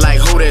point like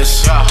who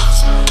this?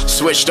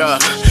 Switched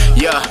up,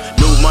 yeah.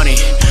 New money,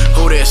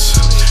 who this?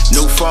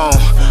 New phone,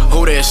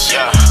 who this?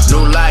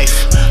 New life,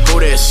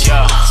 who this?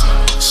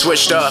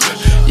 Switched up,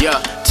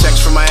 yeah.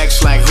 Text from my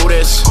ex like who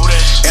this?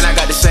 And I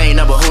got the same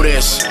number, who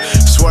this?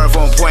 Swerve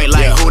on point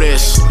like who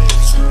this?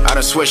 I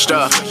done switched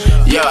up,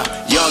 yeah.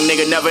 Young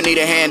nigga never need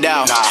a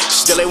handout.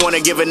 Still they wanna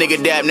give a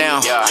nigga dap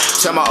now.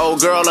 Tell my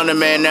old girl I'm the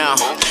man now.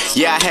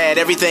 Yeah, I had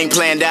everything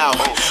planned out.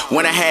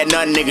 When I had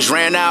nothing, niggas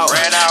ran out.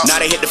 Now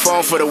they hit the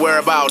phone for the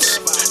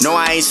whereabouts. No,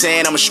 I ain't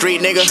saying I'm a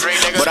street nigga,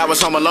 but I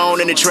was home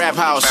alone in the trap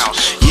house.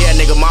 Yeah,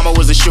 nigga, mama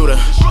was a shooter.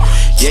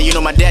 Yeah, you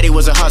know my daddy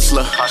was a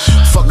hustler.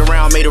 Fucked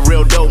around, made a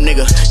real dope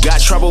nigga.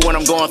 Got trouble when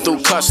I'm going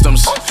through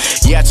customs.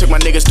 Yeah, I took my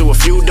niggas through a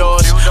few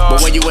doors.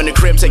 But when you in the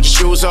crib, take your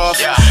shoes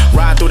off.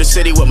 Ride through the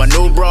city with my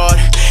new broad.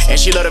 And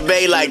she let her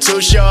bae like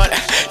Too Short.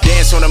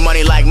 Dance on the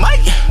money like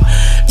Mike.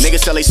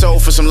 Niggas sell they soul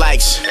for some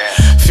likes.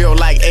 Feel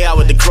like AI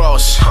with the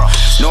cross.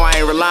 No, I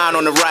ain't relying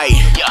on the right.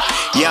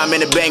 Yeah, I'm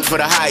in the bank for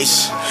the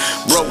heist.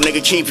 Broke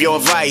nigga, keep your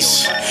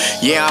advice.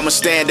 Yeah, I'm a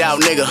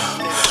standout nigga.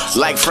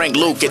 Like Frank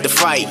Luke at the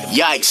fight.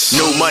 Yikes.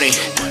 New money,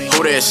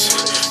 who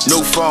this?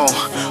 New phone,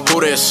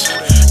 who this?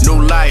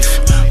 New life,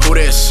 who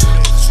this?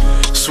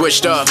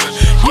 Switched up,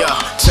 yeah.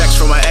 Text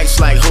from my ex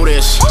like who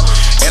this?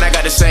 And I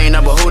got the same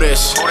number, who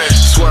this?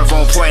 Swerve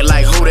on point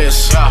like who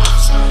this?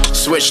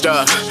 Switched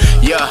up,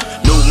 yeah.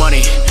 New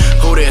money,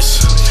 who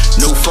this?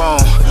 New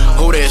phone,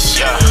 who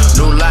this?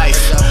 New life,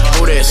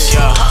 who this?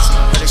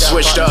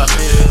 Switched up,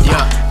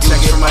 yeah.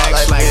 Text from my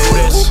ex like who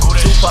this?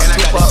 And I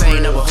got the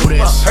same number, who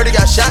this? Heard he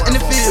got shot in the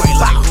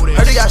field.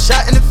 Heard he got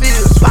shot in the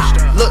field.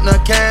 Look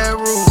now,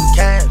 Carew,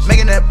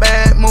 making that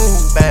bad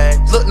move.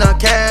 Look now,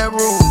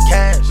 Carew,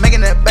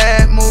 making that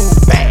bad move.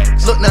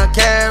 Look now,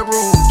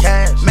 Carew,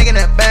 making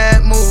that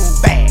bad move.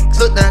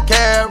 Look now,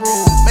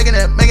 Carew, making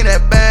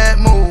that bad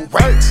move.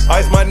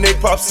 Ice my neck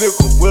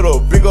popsicle with a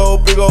big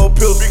old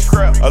pistol.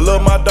 I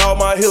love my dog,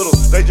 my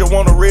hitters. They just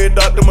want a red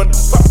dot to my.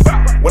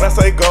 When I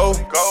say go,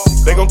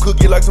 they gon'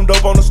 cook you like some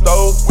dope on the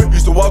stove.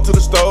 Used to walk to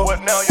the store,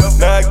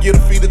 now I get a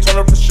feed to turn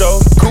up the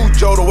show. Cool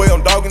Joe the way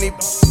I'm dogging it.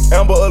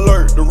 Amber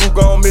alert, the roof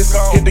gon' miss.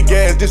 Hit the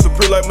gas,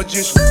 disappear like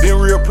magician. Then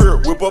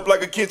reappear, whip up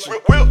like a kitchen.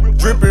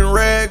 Drippin'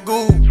 rag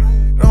goo,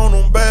 on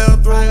them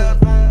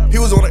bathroom. He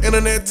was on the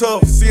internet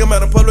tough, see him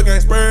out in public,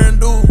 ain't sparing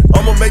dude.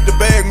 I'ma make the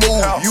bag move,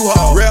 you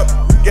haul rap,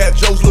 got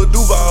jokes, Lil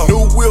Duval.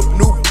 New whip,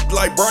 new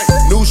like bright,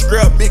 new Loose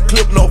scrap, big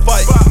clip, no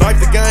fight. Knife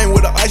the game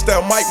with an ice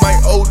down mic. My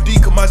OD,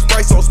 cause my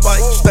Sprite's on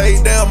spike.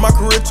 Stayed down, my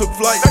career took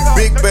flight.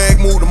 Big bag,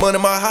 move the money,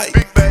 my height.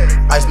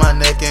 Ice my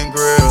neck and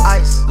grill.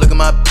 Ice. Look at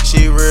my bitch,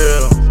 she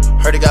real.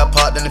 Heard it got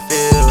popped in the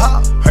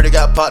field. Heard it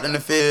got popped in the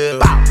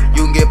field.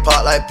 You can get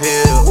popped like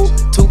pills.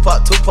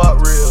 Tupac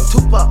real.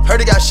 Heard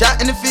it got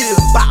shot in the field.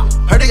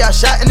 Heard it got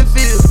shot in the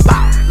field.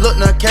 Look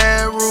now,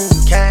 Cameroon.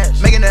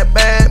 Cash. Making that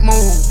bad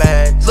move.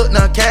 Bags. Look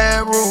now,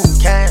 Cameroon.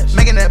 Cash.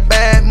 Making that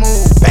bad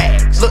move.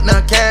 Bags. Look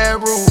now,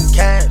 Cameroon.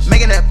 Cash.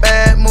 Making that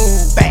bad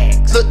move.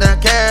 Bags. Look now,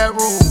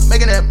 Cameroon.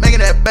 Making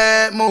that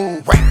bad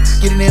move. Racks.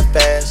 Get in there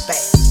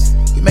fast.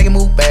 We make it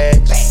move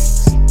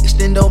bags.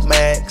 Extendo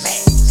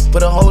max.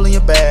 Put a hole in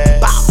your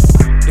bag.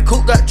 The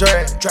coupe got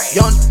dragged.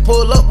 Young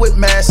pull up with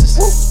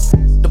masses.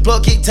 The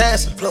plug keep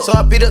tassing. So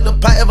I beat up the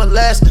pot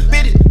everlasting.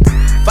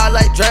 Fight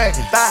like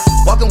dragon.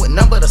 Walking with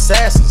numbered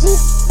assassins.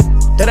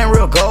 That ain't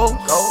real gold.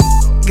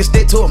 Get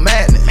stick to a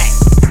magnet.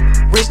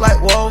 Rich like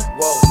whoa.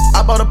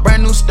 I bought a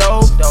brand new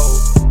stove.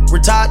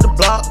 Retired the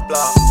block.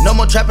 No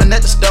more trapping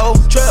at the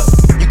stove.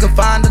 You can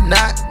find a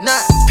knot.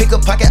 Pick a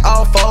pocket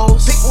all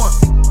foes. Pick one.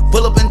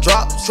 Pull up and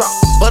drop.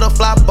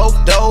 Butterfly both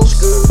doors.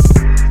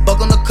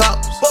 Buck on the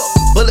cops.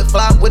 Bullet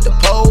fly with the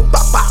pole.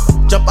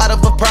 Jump out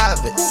of a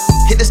private.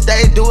 Hit the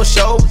stage, do a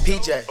show.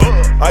 PJ.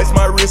 Ice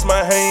my wrist,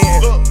 my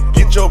hand.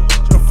 Get your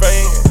a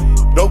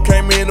fan. Dope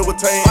came in to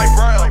attain.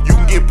 You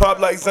can get popped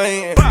like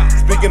Zan.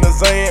 Speaking of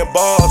Zan,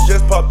 balls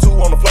just popped 2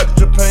 on the flight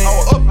to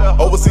Japan.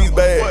 Overseas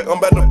bag, I'm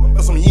about to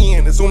put some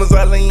yen as soon as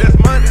I lean.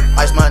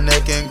 Ice my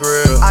neck and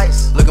grill.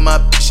 Ice. Look at my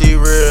bitch, she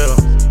real.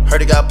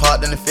 Heard it got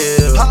popped in the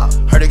field.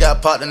 Heard it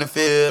got popped in the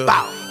field.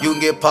 You can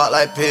get popped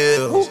like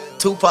pills.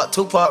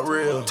 Tupac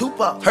real.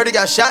 Heard it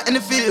got shot in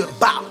the field.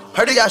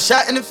 Heard it got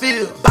shot in the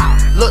field.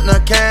 Look now,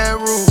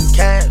 Cameroon.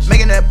 Cash.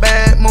 Making that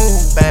bad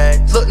move.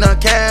 Bags. Look now,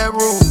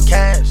 Cameroon.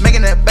 Cash.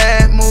 Making that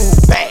bad move.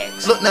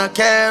 Bags. Look now,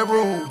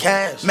 Cameroon.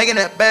 Cash. Making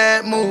that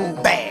bad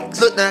move.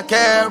 Bags. Look now,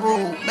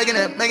 Cameroon. Making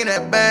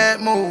that bad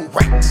move.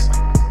 Racks.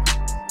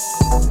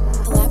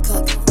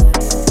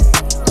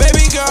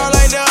 Baby girl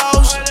like the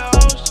ocean.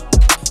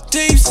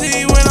 Deep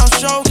sea when I'm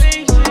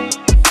choking.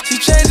 She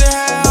changed her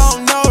hair, I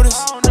don't notice.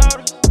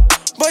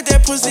 But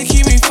that pussy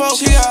keep me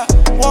focused. She got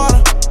water.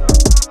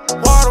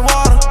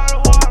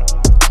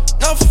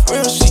 No, for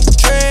real, she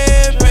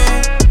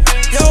drippin'.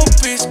 Yo,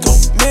 bitch go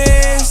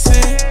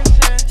missing.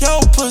 Yo,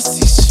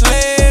 pussy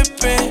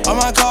slippin'. All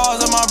my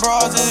cars, all my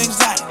bras is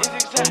exotic.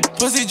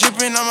 Pussy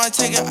drippin', I might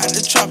take her out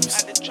the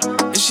tropics.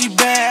 If she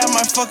bad, I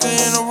might fuck her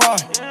in a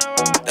Rari.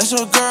 That's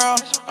your girl,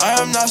 I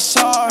am not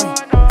sorry.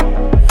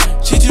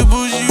 She too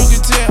bougie, you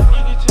can tell.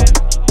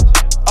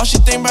 All she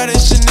think about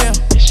is Chanel.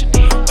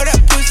 But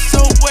that pussy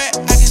so wet,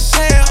 I can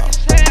tell.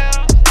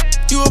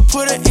 You will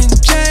put her in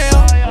jail.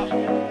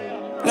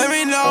 Let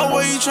me know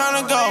where you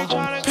tryna go.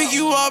 Pick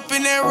you up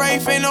in that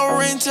Wraith, ain't no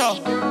rental.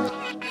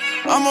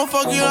 I'ma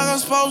fuck you like I'm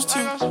supposed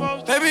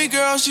to. Baby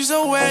girl, she's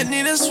so wet,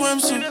 need a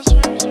swimsuit.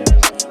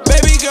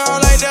 Baby girl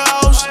like the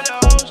ocean.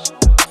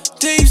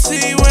 Deep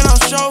sea when I'm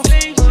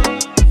choking.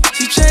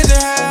 She changed her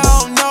hair, I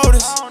don't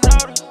notice.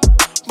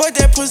 But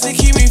that pussy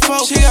keep me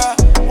focused. She got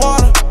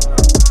water.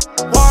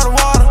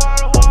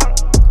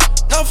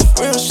 No,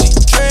 for real, she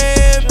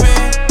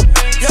drippin'.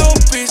 Yo,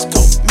 bitch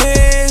go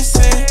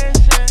missing.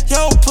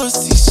 Yo,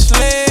 pussy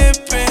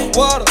slippin'.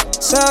 Water,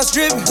 sauce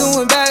drippin',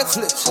 doing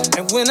backflips.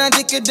 And when I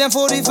dick it down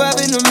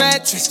 45 in the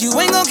mattress, you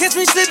ain't gon' catch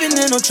me slippin'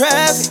 in no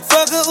traffic.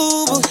 Fuck a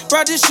Uber,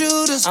 brought the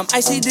shooters. I'm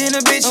icy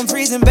dinner, bitch, I'm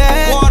freezing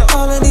bad. Water.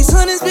 All of these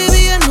hundreds,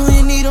 baby, I know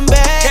you need them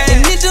back.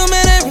 And it don't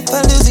matter if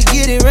I lose it,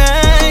 get it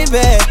right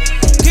back.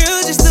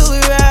 Girl, just do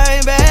it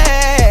right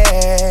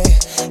back.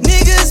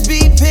 Niggas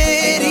be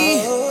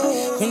petty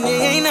when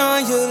they ain't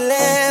on your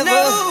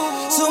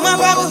level. So my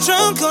Bible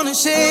drunk on a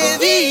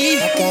Chevy.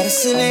 I gotta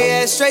send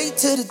their ass straight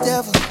to the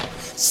devil.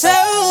 So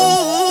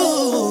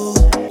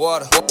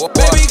water.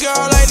 Baby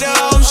girl like the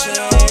ocean.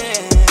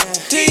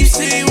 Deep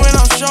sea when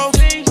I'm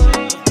choking.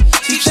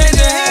 She changed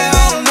her hair, I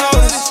don't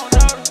notice.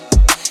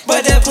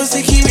 But that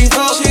pussy keep me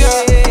focused. She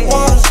got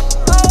water.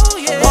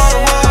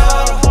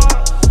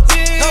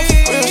 No,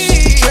 for real,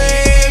 she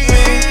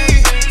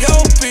drippin'. Yo,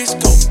 bitch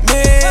go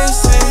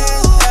missing.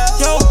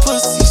 Yo,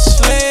 pussy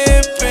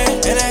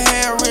slippin'. And her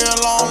hair real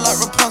long like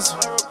Rapunzel.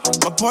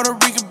 My Puerto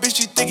Rican bitch,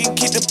 she thinkin'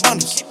 keep the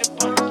bundles.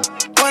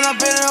 When I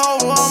bend it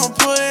over, I'ma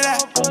pull it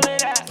out.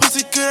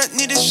 Pussy good, I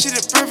need this shit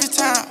at perfect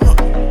time.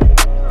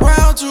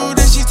 Round 2,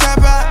 then she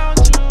tap out.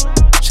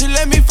 She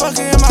let me fuck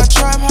her in my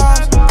trap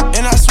house.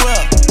 And I swear,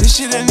 this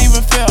shit ain't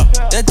even fair.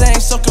 That thing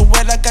soaking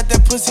wet, I got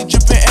that pussy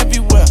dripping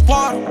everywhere.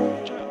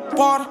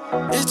 Water,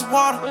 it's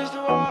water.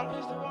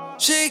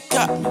 She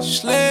got me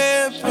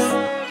slipping.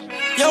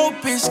 Yo,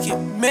 bitch get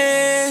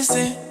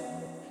messy.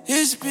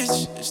 This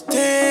bitch is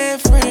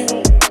different.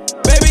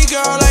 Baby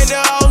girl like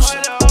the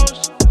ocean.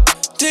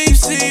 Deep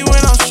sea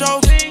when I'm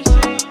choking.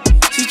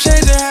 She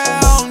changed her hair,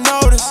 I don't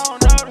notice.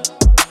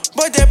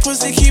 But that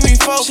pussy keep me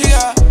focused. She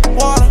got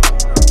water.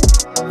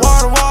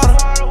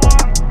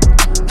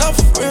 No,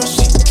 for real,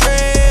 she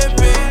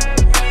drippin'.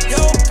 Yo,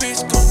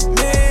 bitch go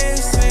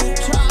missing.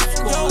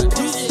 Yo,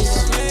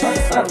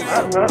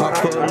 I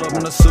pull up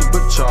in a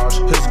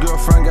supercharged. His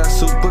girlfriend got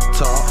super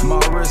tall.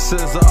 My wrist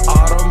is a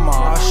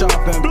Audemars. I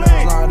shop in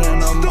Benz, not in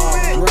a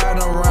mall.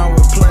 Riding around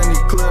with plenty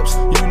clips.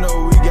 You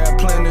know we got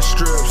plenty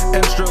strips.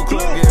 And strip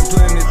club getting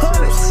plenty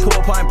tips. Pour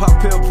a pint,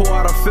 pop pill, pour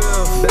out a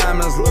fifth.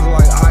 Diamonds look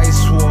like ice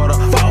water.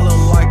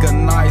 Falling like a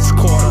nice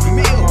quarter.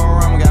 Me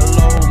around, we got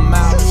low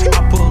mileage.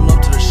 I pull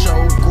up to the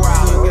show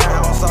growl. Got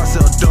a house, I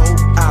sell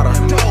dope out of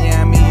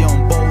Miami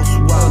on both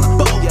wild.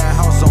 Got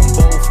house on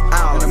both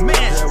islands.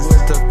 There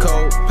with the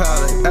cold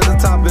palette. At the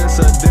top, it's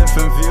a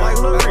different view.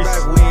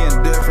 Back, we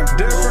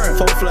indifferent.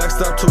 Four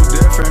flexed up, two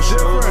different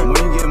shoes. When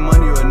you get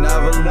money, you'll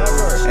never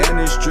lose. In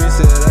these streets,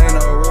 it ain't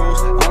no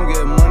rules. I'm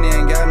getting money,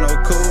 ain't got no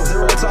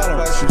cool. Talk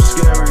like you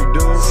scary,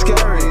 dude.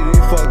 Scary,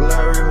 these fuck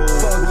Larry Who.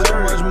 Too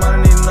much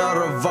money, need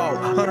another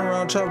vault. 100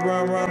 round chop,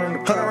 round in the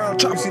car.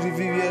 You see the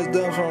VVS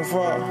done from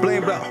far.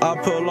 Blame block. I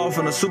pull off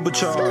in a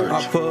supercharge.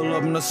 I pull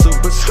up in a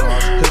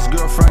supercharge. His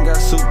girlfriend got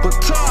super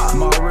top.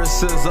 My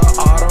wrist is a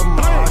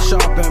Audemars. I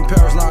shop in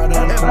Paris, not in the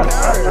mall.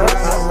 Riding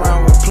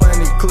around with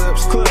plenty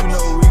clips. You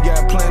know we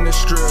got plenty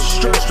strips.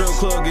 Strip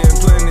club getting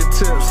plenty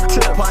tips.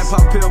 Pint,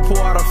 pop pill,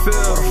 pour out a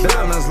fifth.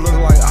 Diamonds look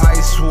like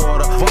ice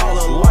water.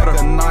 Falling like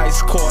a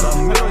nice quarter.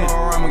 Million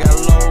around, we got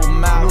low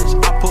mileage.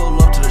 I pull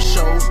up to the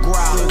show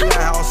growl.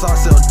 Got house, I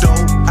sell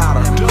dope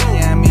out of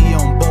Miami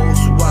on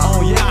both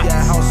wild.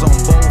 Got house on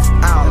both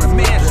islands.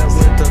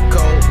 With the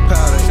cold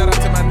powder. Shout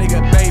out to my nigga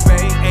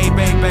Baby,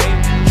 A-Baby,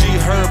 G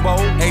Herbo,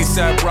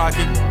 ASAP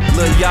Rocky,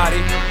 Lil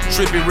Yachty,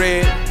 Trippie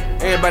Redd.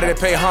 Everybody that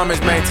pay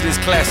homage, man, to this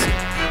classic.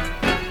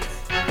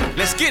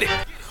 Let's get it.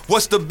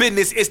 What's the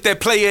business? It's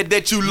that player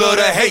that you love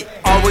to hate.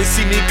 Always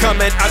see me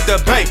coming out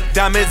the bank,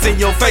 diamonds in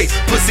your face.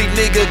 Pussy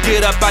nigga,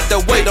 get up out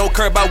the way, don't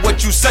care about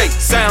what you say.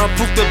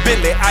 Soundproof the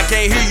Bentley, I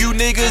can't hear you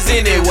niggas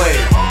anyway.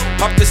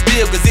 Pop the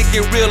steel, cause it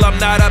get real, I'm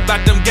not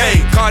about them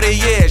game.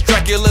 Cartier's,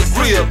 Dracula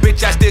grill,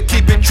 bitch, I still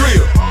keep it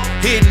trill.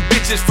 Hitting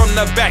bitches from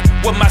the back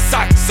with my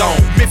socks on.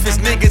 Memphis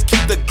niggas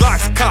keep the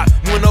Glocks cocked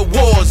when the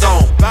war's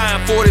on. Buying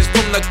 40s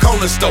from the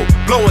corner store,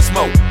 blowing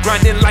smoke,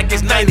 grinding like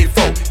it's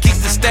 94. Keep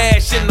the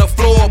stash in the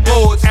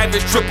floorboards,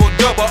 average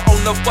triple-double on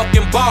the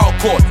fucking ball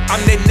court. I'm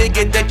that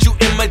nigga that you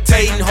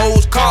imitating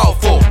hoes call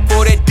for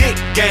that dick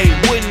game.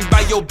 Wouldn't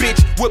buy your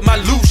bitch with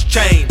my loose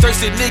chain.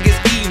 Thirsty niggas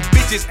eating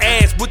bitches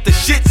ass with the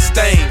shit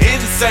stain.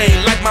 Insane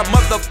like my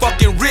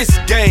motherfucking wrist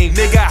game.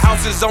 Nigga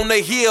houses on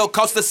the hill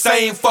cost the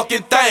same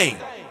fucking thing.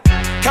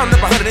 Counting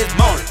up 100 this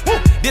morning. Woo.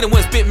 Then it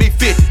went spit me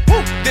 50.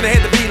 Woo. Then I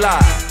had to be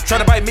live.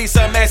 Tryna bite me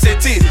some ass and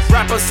titties.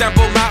 Rapper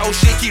sample my old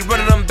shit, keep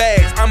running them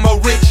bags. I'm more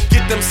rich.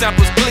 Get them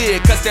samples clear,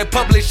 cause they're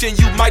publishing.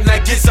 You might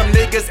not get some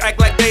niggas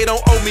act like they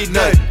don't owe me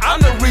nothing. I'm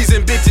the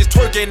reason bitches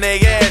twerking they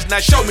ass. Now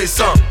show me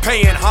some.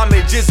 Paying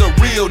homage is a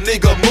real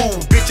nigga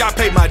move. Bitch, I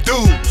pay my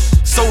dues.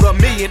 Sold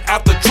 $1 million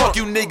out the trunk,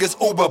 you niggas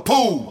Uber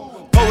pool.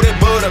 Pour that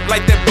mud up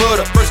like that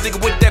butter. First nigga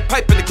with that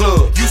pipe in the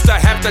club. Used to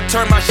have to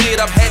turn my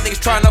shit up. Had niggas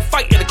trying to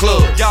fight in the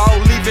club.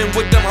 Y'all leaving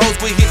with them hoes.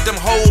 We hit them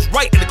hoes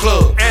right in the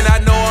club. And I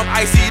know I'm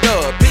iced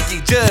up. Pinky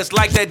just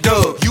like that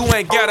dub. You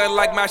ain't gotta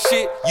like my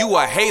shit. You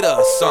a hater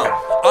or something.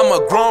 I'm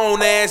a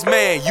grown ass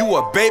man. You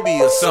a baby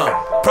or something.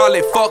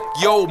 Probably fuck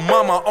your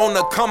mama on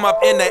the come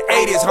up in the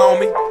 80s,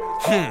 homie.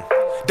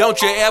 Don't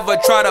you ever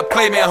try to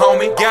play me,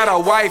 homie. Got a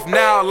wife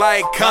now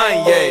like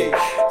Kanye.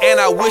 And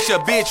I wish a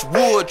bitch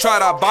would try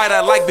to bite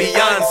her like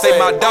Beyonce.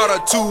 My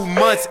daughter 2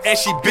 months and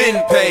she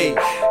been paid.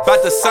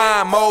 About to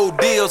sign more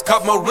deals,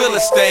 caught more real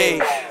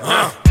estate.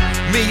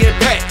 Me and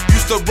Pat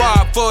used to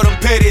rob for them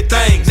petty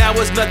things. Now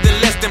it's nothing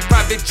less than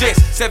private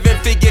jets,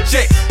 7-figure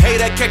checks.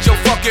 Hater, catch your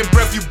fucking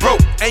breath, you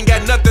broke. Ain't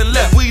got nothing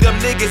left. We them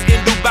niggas in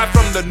Dubai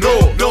from the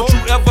north. Don't you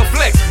ever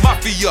flex,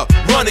 mafia,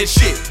 running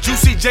shit.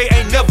 Juicy J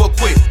ain't never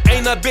quit.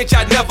 Ain't a bitch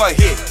I never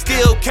hit.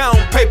 Still count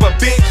paper,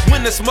 bitch.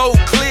 When the smoke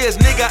clears,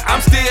 nigga,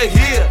 I'm still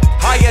here.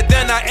 Higher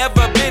than I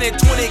ever been in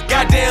 20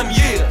 goddamn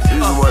years.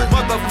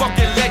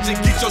 Motherfucking legend,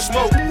 get your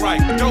smoke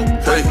right. Dope,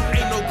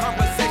 ain't no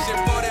conversation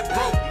for that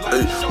broke.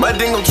 My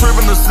ding, I'm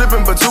tripping or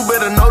slipping, but you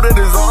better know that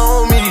it's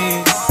on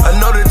me. I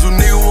know that you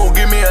niggas won't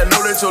get me, I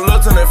know that your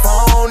love turn that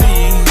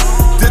phony.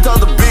 This all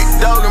the big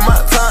dog in my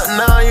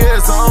time, now yeah,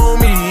 it's on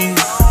me.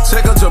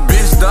 Check out your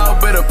bitch, dog,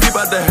 better peep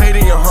out the hate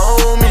in your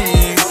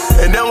homie.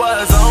 And that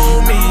why it's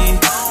on me,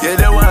 yeah,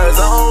 that why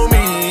it's on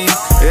me.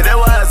 Yeah, that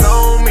why it's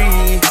on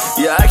me,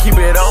 yeah, I keep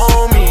it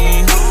on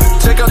me.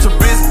 Check out your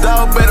bitch,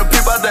 dog, better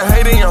peep out the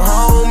hate in your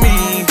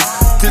homie.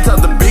 This all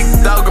the big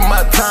dog in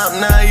my time,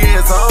 now yeah,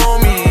 it's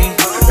on me.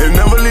 And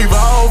never leave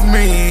off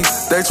me,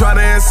 they try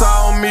to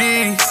insult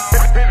me.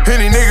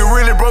 Any nigga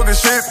really broken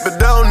shit, but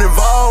they don't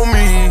involve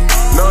me.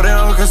 No, they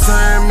don't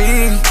concern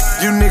me.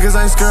 You niggas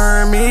ain't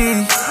scaring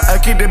me.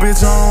 I keep that bitch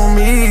on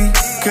me,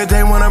 cause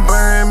they wanna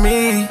burn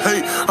me.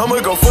 Hey,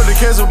 I'ma go for the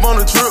cash up on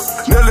the trip.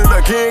 Nelly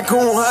like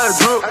Cancun, high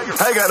drip.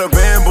 I got a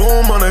band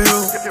boom on the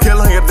hill. Kill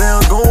like a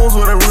damn goons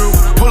with a roof.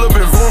 Pull up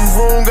in vroom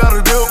vroom, got a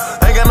dip.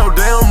 Ain't got no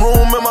damn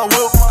room in my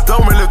whip.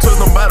 Don't really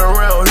trust nobody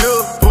around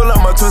here. Pull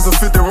out my chest of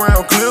 50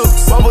 round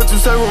clips. Why would you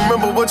say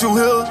remember what you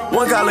hear?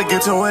 one collar,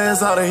 get your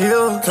ass out of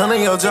here. Come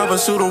in your job and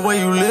shoot where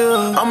you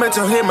live. I'm at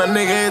your head, my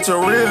nigga, at your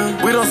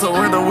real. We don't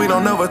surrender, we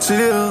don't never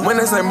chill. When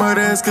they say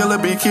murder, it's killer,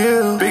 be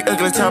killed. Big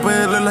ugly chopper,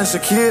 it look like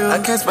Shaquille. I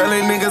can't spell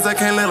they niggas, I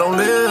can't let them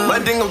live. My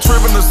ding, I'm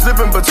tripping or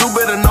slipping, but you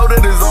better know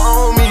that it's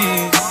on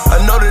me. I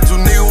know that you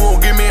nigga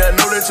won't get me, I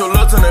know that your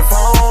love turn that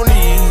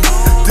phony.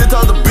 Did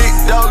all the big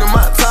dog in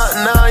my top,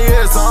 now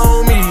yeah, it's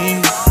on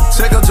me.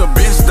 Check out your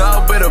bitch,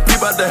 dog, better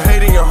peep out the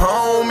hate in your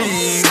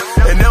homies.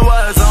 And that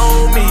why it's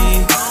on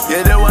me,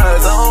 yeah, that why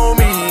it's on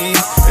me.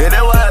 Yeah,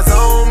 that why it's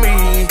on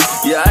me,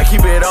 yeah, I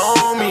keep it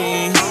on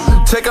me.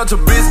 Check out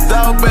your bitch,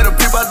 dog, better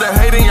peep out the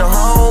hate in your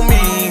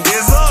homies.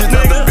 Check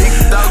out the big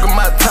dog in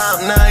my top,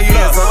 now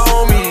yeah, it's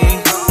on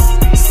me.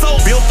 So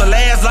built the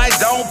last like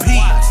Don't Pee.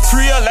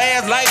 Trill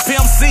ass like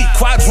Pimp C,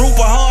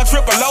 quadruple hun,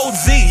 triple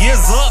OG.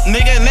 It's up,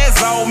 nigga, and that's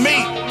on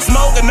me.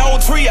 Smoking no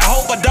tree, I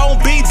hope I don't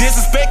be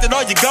disrespected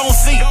or you gon'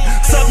 see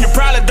something you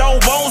probably don't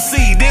want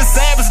see. This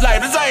savage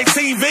life, this ain't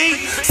TV.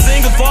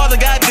 Single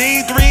father got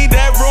D3,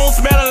 that room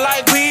smelling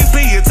like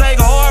PP. It take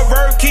hard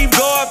work, keep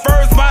going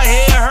first. My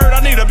head hurt,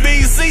 I need a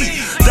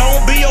BC.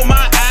 Don't be on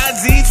my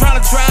IG trying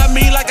to try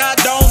me like I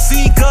don't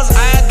see, cause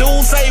I do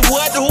say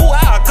what, who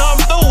I come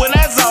through, and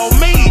that's on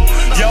me.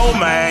 Yo,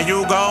 man,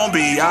 you gon'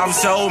 be, I'm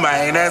so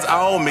man, that's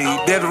on me.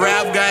 This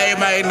rap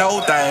game ain't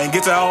no thing,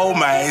 get your old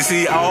man,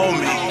 she on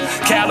me.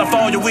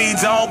 California, we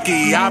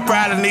junkie, I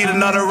probably need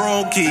another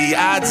room key.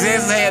 I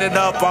just had it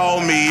up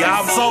on me,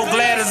 I'm so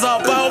glad it's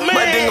up on me.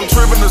 My ding, I'm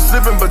tripping or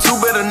slipping, but you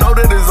better know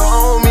that it's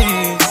on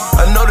me.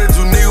 I know that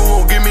you nigga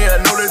won't get me, I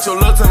know that your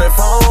love turn that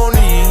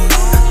phony.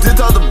 Did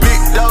all the big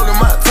dog in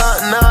my top,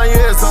 now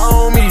yeah, it's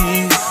on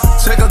me.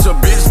 Check out your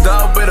bitch,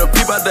 dog, better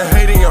peep out the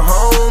hate in your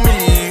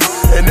homies.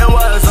 And that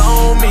why it's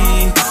on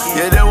me,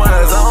 yeah, that why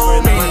it's on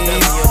me.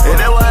 Yeah,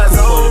 that why it's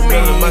on me,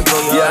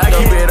 yeah, I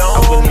keep it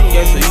on me.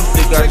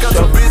 Check out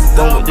your bitch,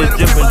 dog, with this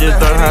drippin', just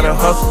learn how to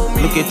hustle.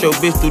 Look at your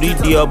bitch through these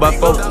DL by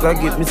focus. I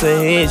get me some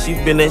head, she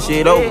been that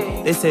shit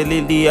over. They say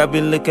lately I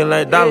been looking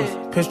like dollars.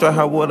 Pinstripe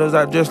hot waters,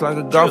 I dress like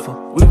a golfer.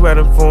 We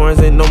riding foreigns,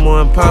 ain't no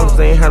more Impalas.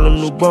 Ain't had no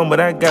new bum, but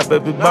I got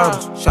baby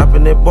bottles.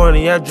 Shopping at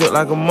Barney, I drip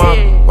like a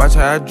model. Watch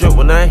how I drip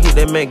when I hit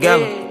that Met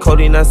Gala.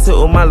 Codeine, I sit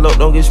with my luck,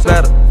 don't get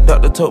splattered.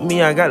 Doctor told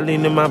me I got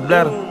lean in my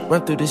bladder.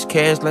 Run through this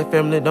cash like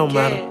family don't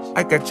matter.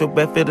 I got your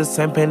back for the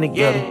same pan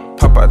together.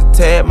 Pop out the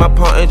tag, my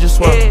palm ain't just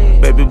swallow.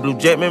 Baby blue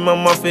jet make my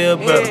mom feel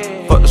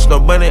better. Fuck the snow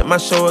bunny at my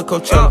show at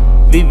Coachella.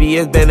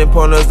 VVS banding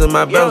partners in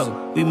my bezel.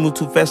 We move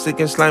too fast, it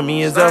can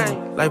slimy as ever.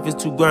 Life is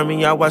too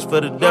grimy, y'all watch for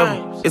the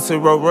devil. It's a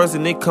Rolls Royce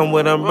and it come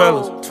with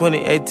umbrellas.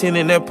 2018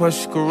 in that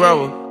Porsche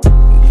Corolla.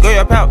 Go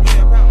your pouch.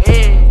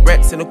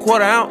 Racks in a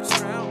quarter ounce.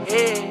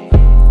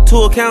 2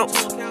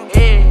 accounts.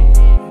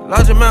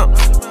 Large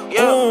amounts.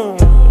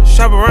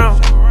 Shop around.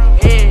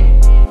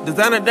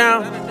 Designer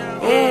down.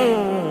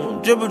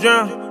 Dribble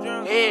drown.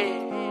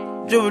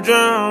 Dribble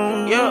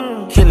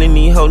drown. Killing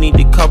these hoes, need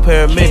to call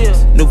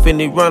paramedics. New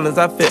Fendi runners,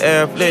 I feel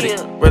athletic.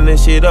 Running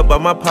shit up by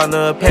my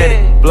partner a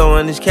paddock.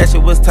 Blowing this cash, it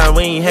was time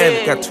we ain't had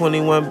it. Got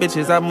 21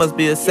 bitches, I must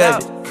be a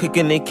savage.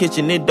 Cooking in the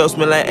kitchen, it don't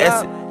smell like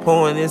acid.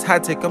 Pouring this high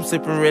tech, I'm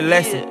sipping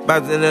relaxing.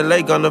 Vibes in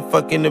LA, gonna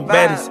fuck in the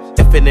baddest.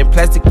 If it in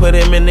plastic, put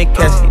him in the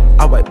casket.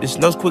 I wipe this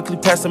nose quickly,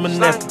 pass him a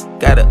napkin.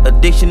 Got an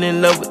addiction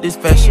in love with this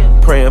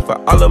fashion. Praying for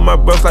all of my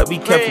bros like we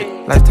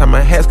Catholic. Lifetime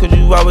I has, cause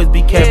you always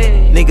be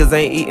capping. Niggas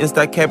ain't eating,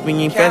 start capping,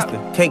 you ain't fasting.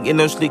 Can't get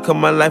no sleep, cause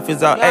my life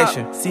is all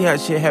action. See how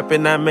shit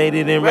happen, I made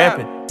it in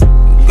rapping.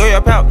 Go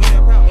your pouch.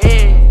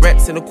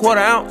 Racks in a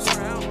quarter ounce.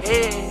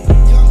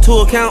 2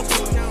 accounts.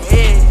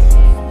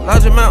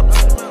 Large amounts.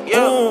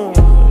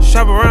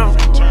 Shop around.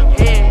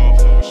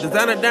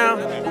 Designer down.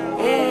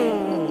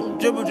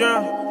 Dribble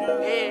drown.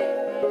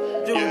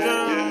 Dribble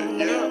drown.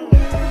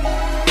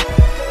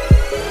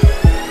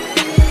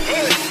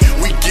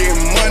 We get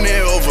money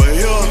over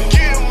here.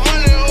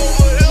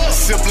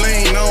 Sip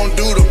lean, I don't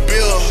do the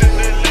bill.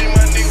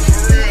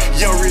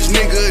 Young rich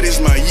nigga, this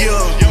my year.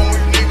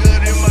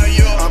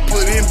 I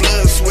put in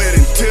blood, sweat,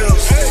 and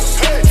tears.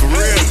 For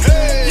real,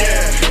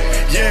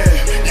 yeah,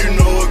 you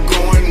know what's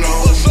going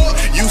on.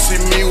 You see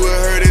me with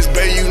her, this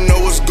babe, you know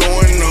what's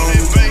going on.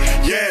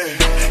 Yeah,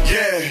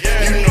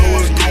 you know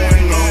what's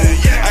going on.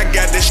 I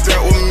got that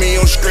strap with me,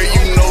 I'm straight,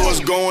 you know what's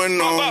going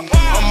on.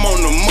 I'm on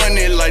the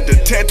money like the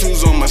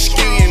tattoos on my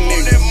skin,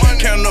 nigga.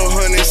 Count no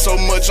honey so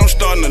much, I'm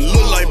starting to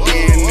look like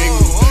being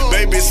nigga.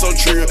 Baby so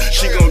trill,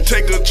 she gon'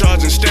 take a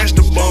charge and stash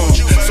the bomb.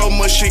 So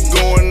much shit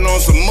going on,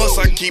 so must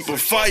I keep a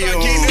fire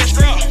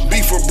on.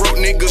 Beef for broke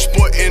niggas,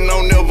 sport and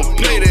I'll never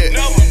play that.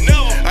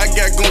 I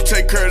got gon'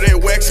 take care of that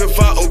wax if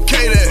I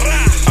okay that.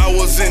 I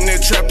was in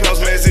that trap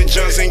house, Magic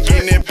Johnson,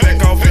 getting it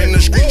back off in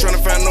the street, trying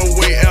to find no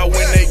way out.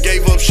 When they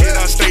gave up shit,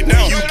 I stayed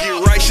down. You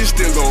get right, shit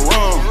still go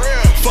wrong.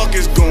 Fuck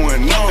is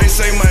going on? They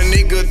say my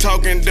nigga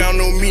talking down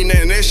on me,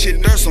 now that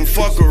shit, there's some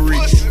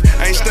fuckery.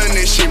 I ain't stunning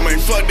this shit, man,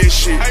 fuck this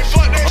shit.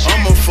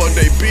 I'ma fuck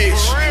they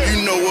bitch.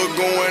 You know what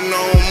going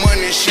on,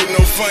 money shit, no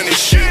funny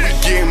shit. We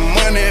getting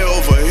money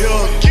over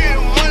here.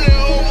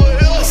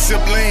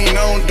 Sip lean,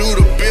 I don't do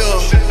the bill.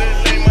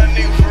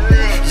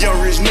 Young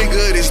rich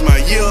nigga, this my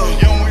year.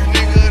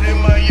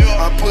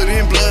 I put in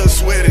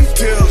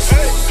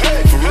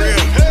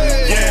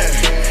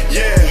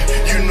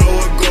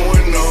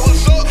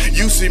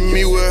see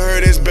me with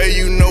her, that's babe,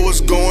 you know what's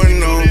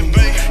going on.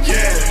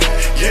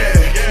 Yeah,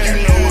 you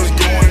know what's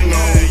going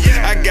on.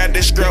 I got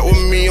that strap with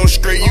me on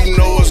straight, you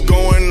know what's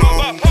going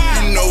on.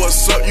 You know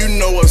what's up, you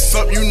know what's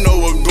up, you know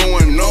what's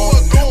going on.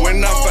 When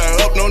I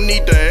fire up, no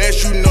need to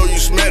ask, you know you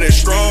smell it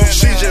strong.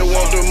 She just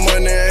want the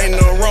money, ain't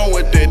no wrong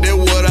with that, that's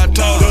what I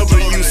taught.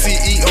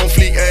 WCE on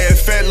fleek, ass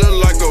fat, look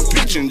like a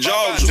peach in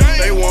Georgia.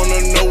 They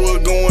wanna know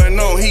what's going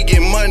on, he get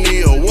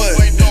money or what?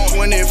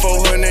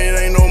 2400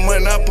 ain't no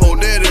money, I pour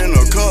that in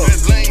a cup.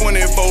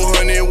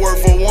 2400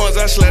 worth for ones,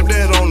 I slapped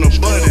that on the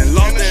button.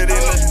 Lost that in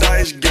the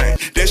dice game,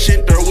 that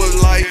shit there was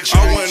like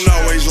I wasn't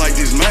always like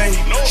this, man.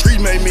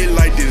 Street made me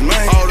like this,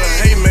 man. All the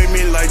hate made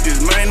me like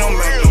this, man. I'm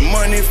after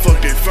money, fuck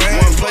that fame.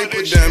 One play,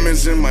 put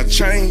diamonds in my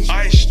chain.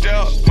 Iced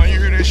out, man, you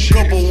hear that shit?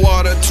 Cup of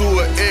water to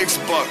an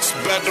Xbox,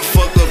 bout to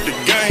fuck up the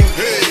game.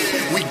 Hey,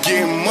 we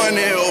getting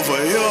money over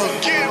here.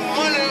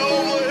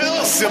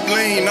 Sip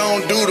lean, I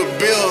don't do the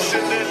bill.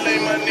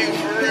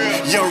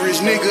 Young rich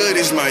nigga,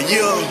 this my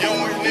year.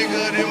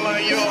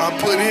 I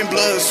put in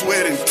blood,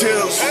 sweat, and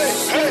tears.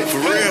 For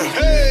real,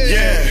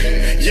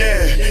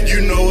 yeah,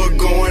 you know what's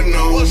going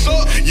on.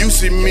 You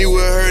see me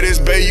with her, this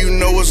babe, you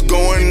know what's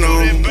going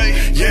on.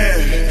 Yeah,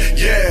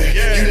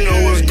 you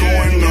know what's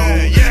going on.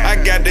 I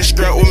got that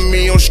strap with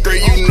me on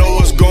straight, you know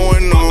what's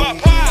going on.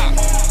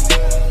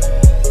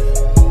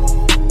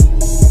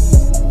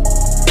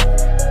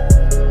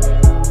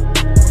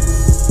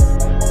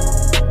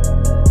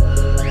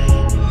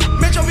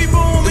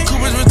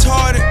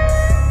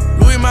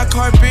 My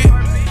carpet,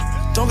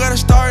 don't gotta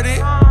start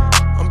it.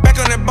 I'm back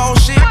on that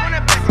bullshit.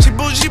 She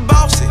bougie, she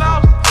bossy.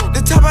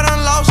 The top I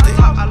done lost it.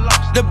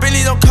 The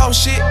Bentley don't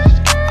cost shit.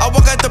 I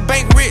walk out the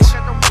bank rich.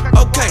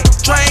 Okay,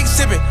 drink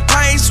sipping,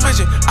 I ain't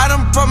switching. I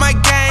done brought my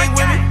gang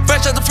with me.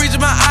 Fresh out the freezer,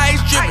 my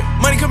eyes dripping.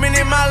 Money coming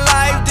in my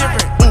life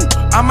different. Ooh,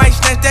 I might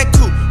snatch that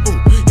coupe. Ooh,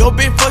 yo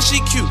bitch, fuck, she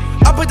cute.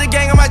 I put the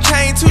gang on my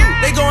chain too.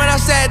 They going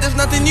outside, there's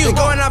nothing new. They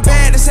going out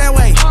bad the same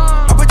way.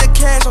 I put the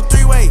cash on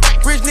three-way.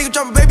 Rich nigga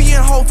dropping baby in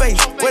the whole face.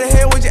 Where the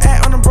hell was you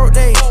at on them broke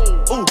days?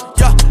 Ooh,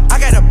 yeah, I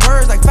got the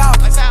birds like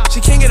Falcon.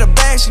 She can't get a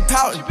bag, she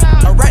pouting.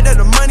 I write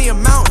that the money a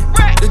mountain.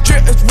 The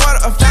drip is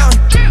water, a fountain.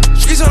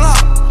 Streets on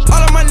lock.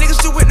 All of my niggas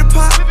still with the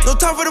pot. No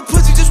time for the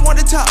pussy, just want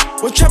the top.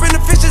 Was trapping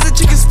the fish at the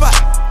chicken spot.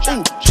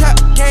 Ooh, trap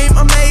game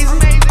amazing.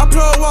 I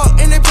plug walk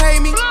and they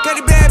pay me. Got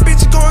the bad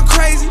bitches going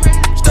crazy.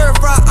 Stir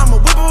fry, I'm a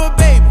whip of a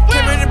baby.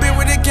 Came in the bit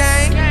with the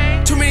gang.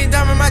 Too many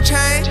diamonds in my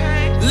chain.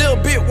 Little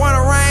bit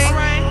wanna rain.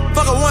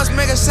 Fuck her once,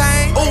 make her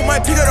sing. Ooh,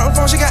 might pick her up the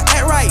phone, she got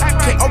act right.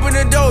 Can't open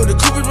the door, the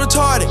coupe is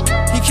retarded.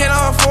 He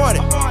cannot afford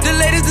it. The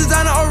latest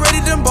designer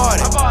already done bought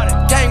it.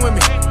 Gang with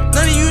me,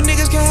 none of you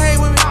niggas can hang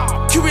with me.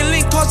 Cuban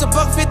link cost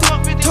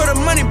 $1.50. Told her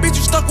money, bitch,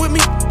 you stuck with me.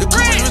 The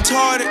coupe is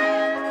retarded.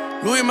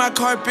 Louis my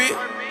carpet,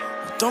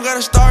 don't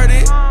gotta start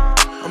it.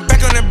 I'm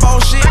back on that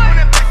bullshit.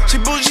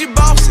 She bougie, she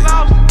bossy.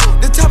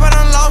 The top I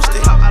done lost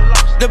it.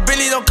 The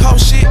Bentley don't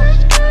cost shit.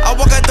 I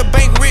walk out the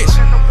bank rich.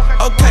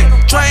 Okay,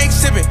 drink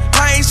sipping,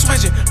 I ain't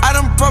switching. I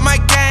done brought my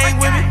gang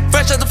with me.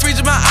 Fresh out the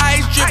freezer, my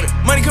eyes dripping.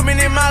 Money coming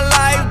in my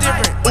life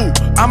different. Ooh,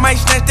 I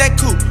might snatch that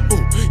coupe. Ooh,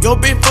 yo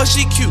bitch, fuck,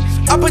 she cute.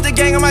 I put the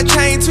gang on my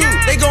chain too.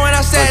 They going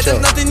outside, there's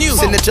nothing new.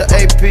 Signature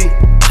AP,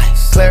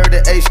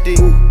 clarity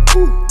HD.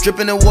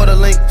 Dripping in water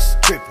links.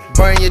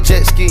 Burn your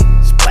jet ski.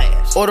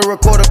 Order a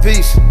quarter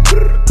piece,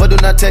 but do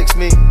not text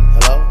me.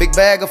 Hello? Big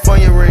bag of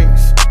onion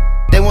rings.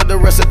 They want the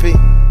recipe.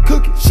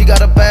 Cookie. She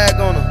got a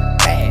bag on her.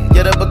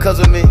 Yeah, that because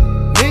of me.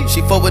 She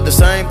fuck with the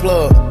same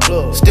plug.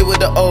 Still with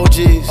the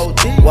OGs.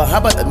 Well, how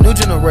about the new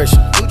generation?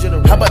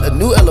 How about the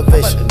new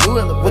elevation?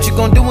 What you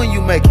gonna do when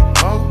you make it?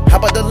 How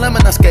about the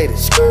lemon I skated?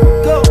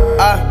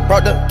 I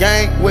brought the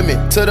gang with me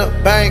to the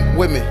bank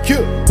with me.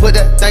 Put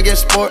that thing in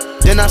sport,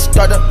 then I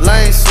start the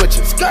lane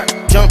switching.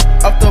 Jump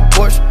off the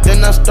porch,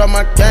 then I start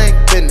my gang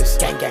business.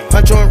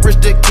 Hunch on rich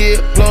the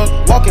kid plug,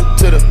 walking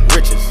to the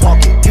riches.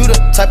 You the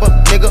type of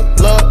nigga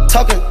love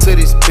talking to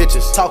these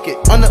bitches. Talk it.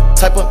 I'm the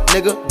type of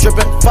nigga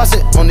dripping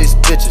faucet on these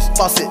bitches.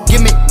 Faucet.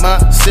 Give me my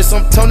sis,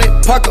 I'm Tony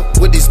Parker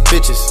with these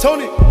bitches.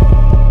 Tony.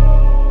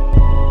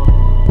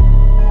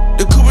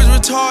 The coupe is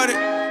retarded.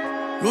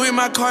 Louis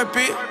my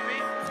carpet,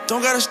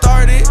 don't gotta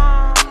start it.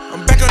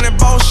 I'm back on that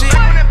bullshit.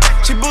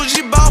 She bougie,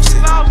 she bossy.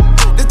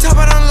 The top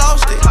I done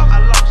lost it.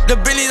 The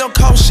Bentley don't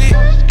cost shit.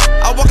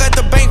 I walk out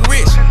the bank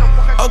rich.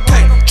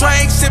 Okay,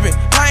 drink sipping,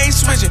 I ain't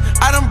switching.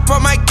 I done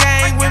brought my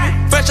gang with me.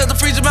 Fresh out the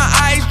freezer, my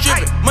eyes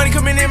dripping. Money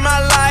coming in my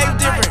life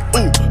different.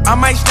 Ooh, I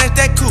might snatch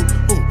that coupe.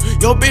 Ooh,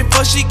 yo bitch,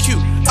 fuck, she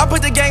cute. I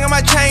put the gang on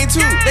my chain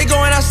too. They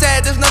going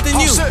outside, there's nothing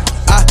new.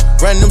 I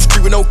ran them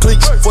street with no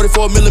cleats.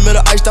 44mm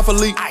iced off a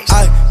leak.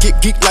 I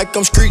get geek like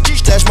I'm street.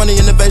 Stash money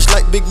in the vase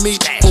like big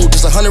meat. Ooh,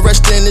 just 100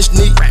 rest in this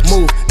knee.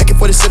 Move,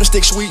 AK-47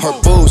 stick sweet. Her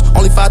booze,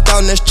 only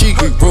 5,000, that's cheap.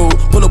 We rule,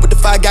 pull up with the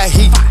 5 got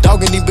heat.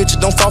 Dogging these bitches,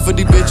 don't fall for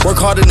these bitches. Work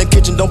hard in the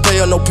kitchen, don't pay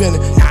her no penny.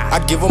 I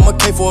give them a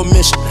K for a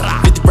mission.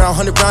 50 round,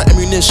 100 round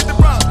ammunition.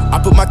 I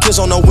put my kids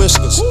on no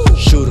whiskers.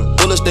 Shoot 'em,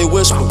 bullets they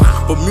whisper.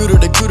 Bermuda,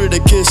 they cuter, they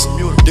kiss.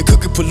 The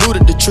cookie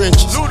polluted the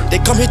trenches. They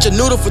come hit your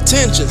noodle for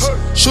tensions.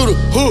 Shooter,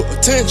 hood,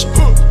 attention.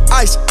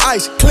 Ice,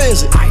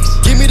 cleanse it.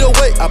 Give me the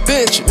weight, I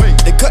bench it.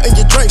 They cutting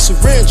your drink,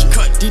 syringe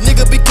it. These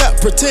niggas be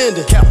kept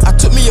pretending. I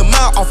took me a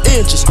mile off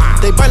inches.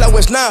 They bite like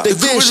West Nile, they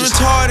vicious.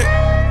 Retarded.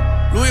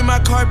 Louis my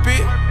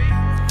carpet.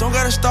 Don't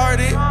gotta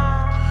start it.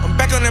 I'm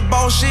back on that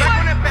bullshit.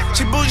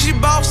 She bougie, she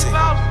bossy.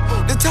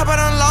 The top I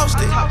done lost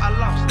it.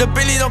 The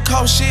Bentley don't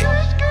cost shit.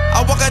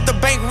 I walk out the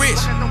bank rich.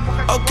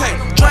 Okay,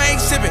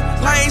 drink sipping,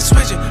 lane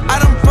switching. I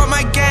done brought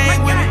my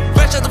gang with me.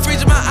 Fresh out the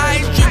freezer, my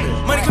eyes dripping.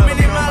 Money coming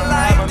in my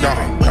life.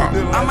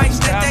 I might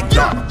snap that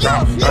gun.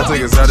 I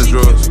take his out of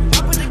drawers.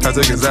 I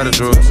take his out of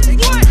drawers.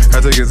 I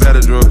take his out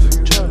of drawers.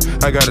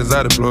 I got his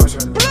out of floors.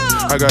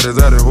 I got his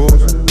out of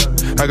hoes.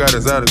 I got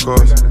his out of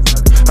cars.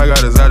 I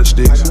got his out of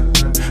sticks.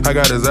 I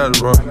got his out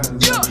of raw.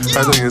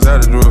 I take his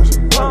out of drawers.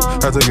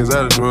 I take his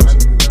out of drawers.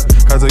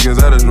 I take his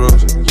out of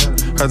drawers.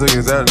 I take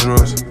his out of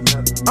drawers.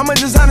 I'm a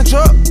designer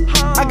truck.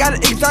 I got an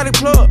exotic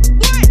plug.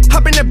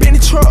 Hop in that Bentley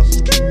truck.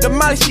 The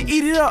Molly, she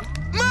eat it up.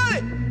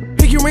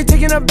 Picky ring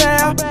taking a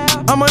bath.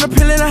 I'm on a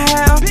pill and a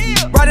half.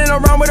 Riding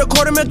around with a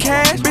 $250,000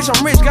 cash. Bitch,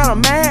 I'm rich, got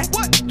 'em mad.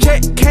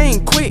 Check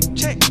came quick.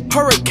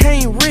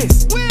 Hurricane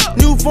wrist.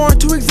 New foreign,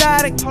 too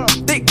exotic.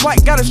 Thick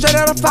white, got it straight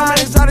out of fire.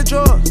 Exotic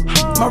drugs.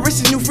 My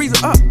wrist is new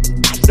freezer up.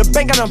 The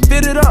bank got them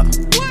fitted up.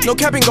 No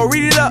capping, go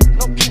read it up.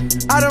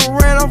 I done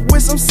ran off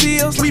with some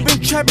seals. We been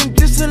trapping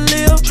just to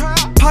live.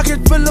 Pocket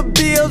full of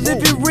bills.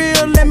 If it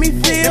real, let me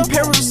feel.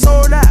 Paris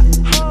sold out.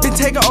 Been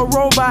taking a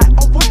robot.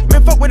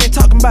 Man, fuck what they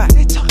talking about.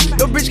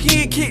 Your bitch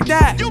can get kicked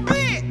out.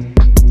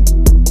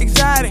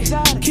 Exotic.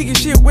 Kicking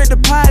shit with the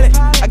pilot.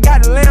 I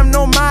got the lamb,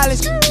 no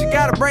mileage. She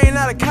got a brain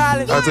out of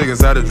college. I take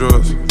his out of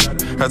drawers.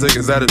 I take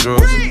his out of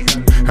drawers.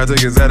 I take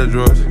his out of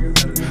drawers.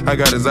 I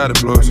got his out of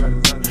floors.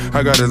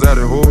 I got his out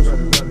of hoes.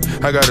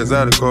 I got his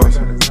out of cars.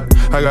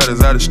 I got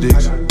his out of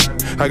sticks.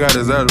 I got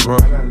his out of raw.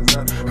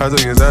 I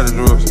take his out of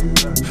drawers.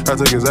 I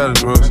take his out of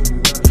drawers.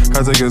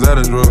 I take his out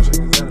of drawers.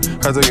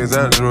 I take his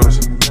out of drawers.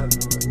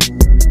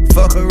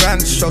 Fuck around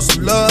and show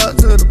some love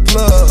to the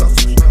plug.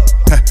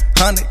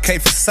 100K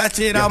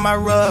Versace on my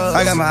rug.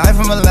 I got my eye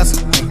from a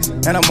lesson,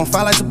 and I'm on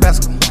fire like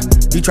Tabasco.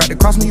 You tried to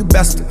cross me, you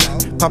bastard.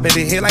 Pop at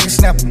the head like a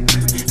snapper.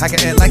 I can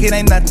act like it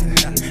ain't nothing.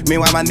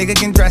 Meanwhile, my nigga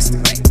getting dressed.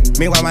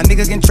 Meanwhile, my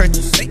niggas getting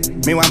treacherous.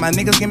 Meanwhile, my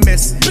niggas get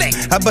messy.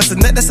 I bust a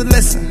nut, that's a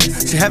lesson.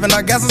 She having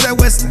orgasms at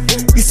Western.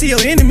 You see your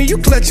enemy, you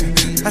clutching.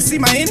 I see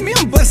my enemy,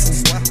 I'm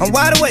busting. I'm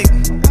wide awake,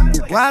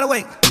 wide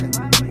awake,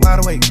 wide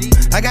awake.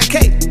 I got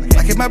cake,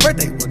 like it's my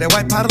birthday. That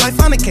white powder like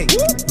Fanta cake.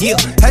 Yeah,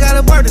 I got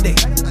a bar today.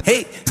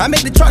 Hey, I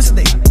make the charge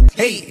today.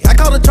 Hey, I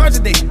call the charge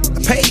today.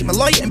 I paid my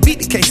lawyer and beat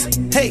the case.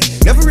 Hey,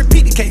 never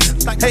repeat the case.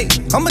 Hey,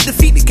 I'ma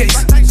defeat the case.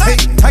 Hey,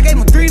 I gave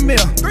him 3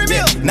 mil.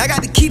 Yeah, and I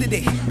got the key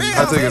today.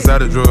 I take his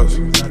out of drawers.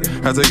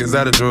 I take his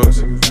out of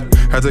drawers.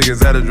 I take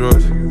his out of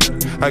drawers.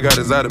 I got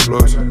his out of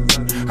floors.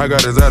 I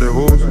got his out of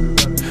hoes.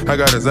 I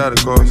got his out of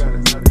cars.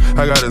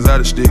 I got his out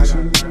of sticks.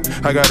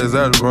 I got his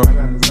out of raw.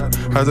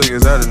 I take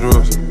his out of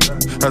drawers.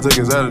 I take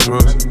his out of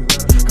drawers.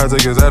 I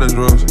take his out of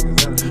drawers.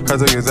 I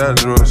take his out of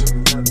drawers.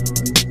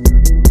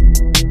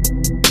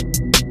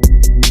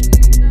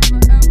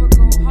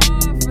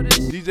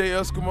 DJ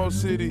Eskimo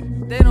City.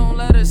 They don't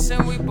let us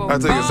in, we both. I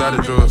take his out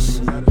of drawers.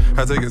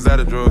 I take his out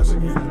of drawers.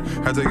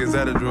 I take his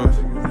out of drawers.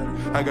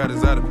 I got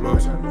his out of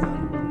floors.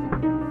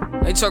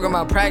 They talking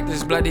about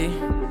practice, bloody.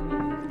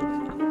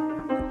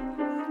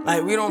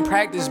 Like we don't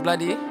practice,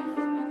 bloody.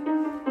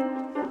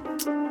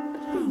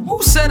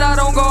 Who said I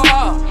don't go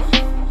hard?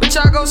 Bitch,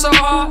 I go so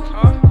hard.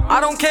 I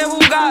don't care who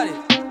got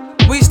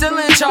it. We still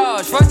in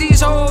charge. Fuck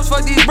these hoes,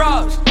 fuck these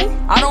bras.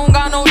 I don't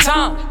got no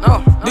time.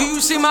 No. Do you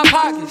see my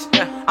pockets?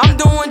 I'm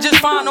doing just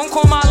fine. Don't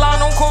call my line,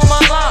 don't call my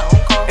line.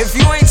 If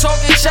you ain't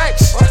talking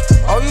checks,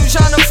 or you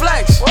tryna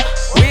flex,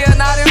 we are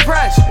not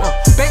impressed.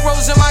 Bank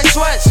rolls in my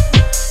sweats.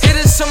 Hit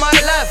us to my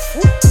left.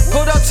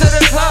 Pulled up to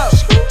the club.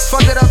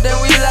 Fucked it up, then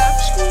we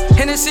left.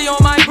 Hennessy on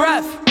my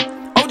breath.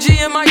 OG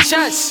in my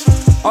chest.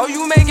 Oh,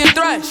 you making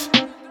threats?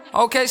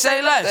 Okay,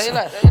 say less.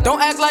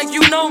 Don't act like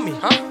you know me.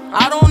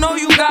 I don't know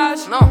you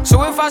guys.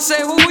 So if I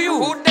say who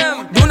you, who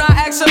them? Do not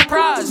act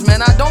surprised,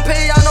 man. I don't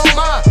pay y'all no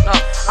mind.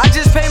 I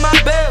just pay my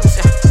bills.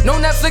 No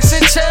Netflix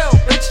and chill,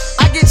 bitch.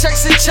 I get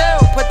checks and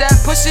chill. Put that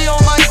pussy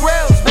on my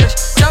grills,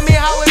 bitch. Tell me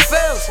how it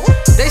feels.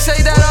 They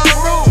say that I'm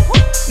rude.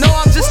 No,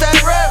 I'm just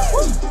that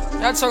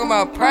real. Y'all talking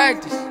about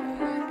practice.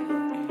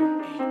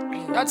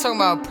 Y'all talking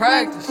about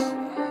practice.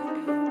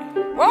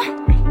 What?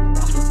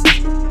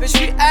 Bitch,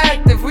 we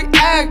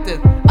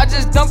active. I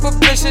just dump a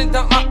bitch and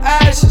dump my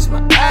ashes.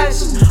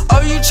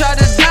 Oh, you try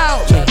to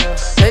doubt me.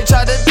 They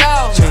try to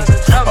doubt me.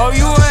 Oh,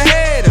 you a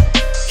hater.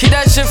 Keep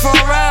that shit from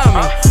around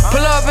me.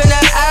 Pull up in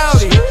that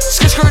Audi.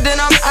 Skr, then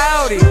I'm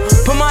outie.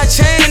 Put my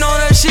chain on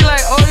her, she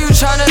like, oh, you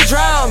tryna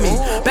drown me.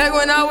 Back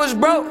when I was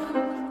broke,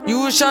 you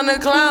was was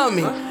tryna clown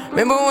me.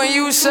 Remember when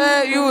you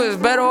said you was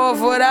better off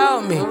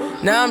without me?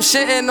 Now I'm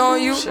shitting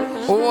on you.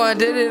 Oh, I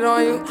did it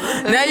on you.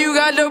 Now you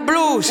got the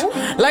blues,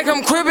 like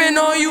I'm cribbing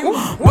on you.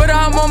 But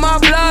I'm on my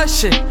blood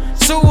shit.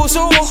 So,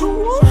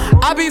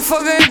 I be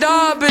fucking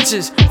dog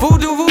bitches.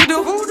 Voodoo.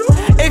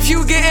 If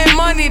you getting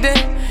money,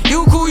 then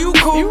you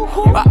cool.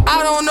 But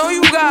I don't know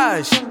you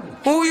guys.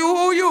 Who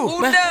you?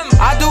 Man,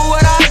 I do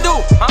what I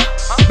do.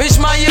 Bitch,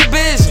 mind your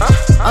business.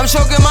 I'm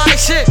choking my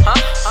shit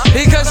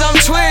because I'm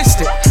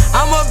twisted.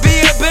 I'ma be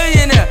a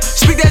billionaire.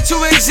 Speak that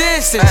to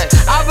existence.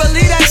 I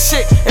believe that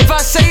shit. If I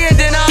say it,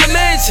 then I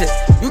mention.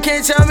 You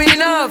can't tell me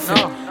nothing.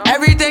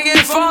 Everything in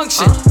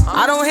function.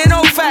 I don't hear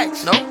no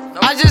facts.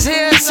 I just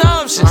hear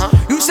assumptions.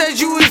 You said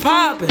you was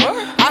poppin'.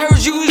 I heard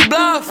you was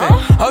bluffing.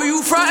 Oh,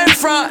 you frontin'.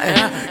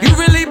 You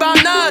really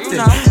bout nothing.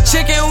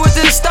 Chicken with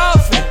the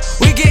stuffing.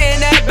 We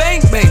gettin' that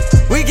bank.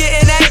 We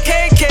gettin' that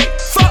cake.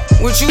 Fuck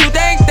what you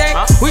think.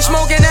 We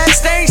smoking that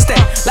stink.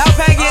 Loud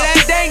packet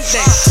that dank.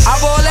 I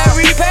ball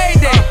every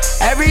payday.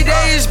 Every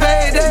day is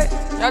payday.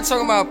 Y'all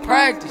talking about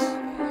practice.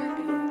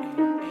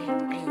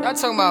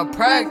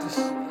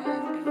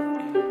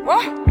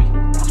 What?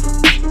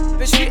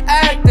 Bitch, we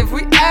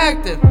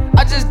active.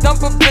 I just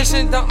dump a bitch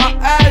and dump my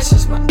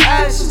ashes.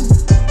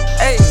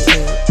 Hey.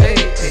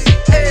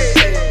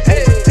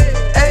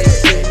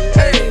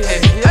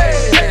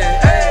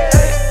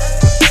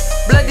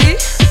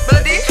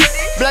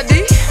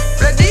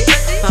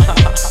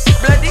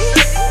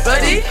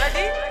 Bloody.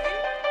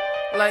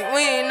 Like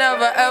we ain't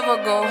never ever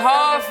go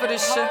hard for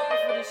this shit.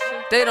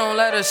 They don't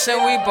let us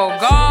in, we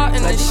bogart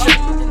in this shit.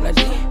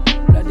 Bloody.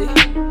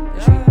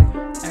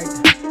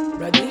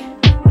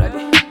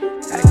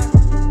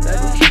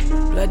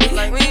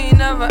 Like we ain't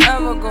never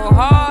ever go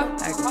hard.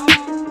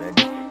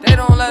 They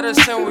don't let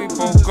us in, we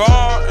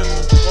bogart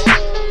in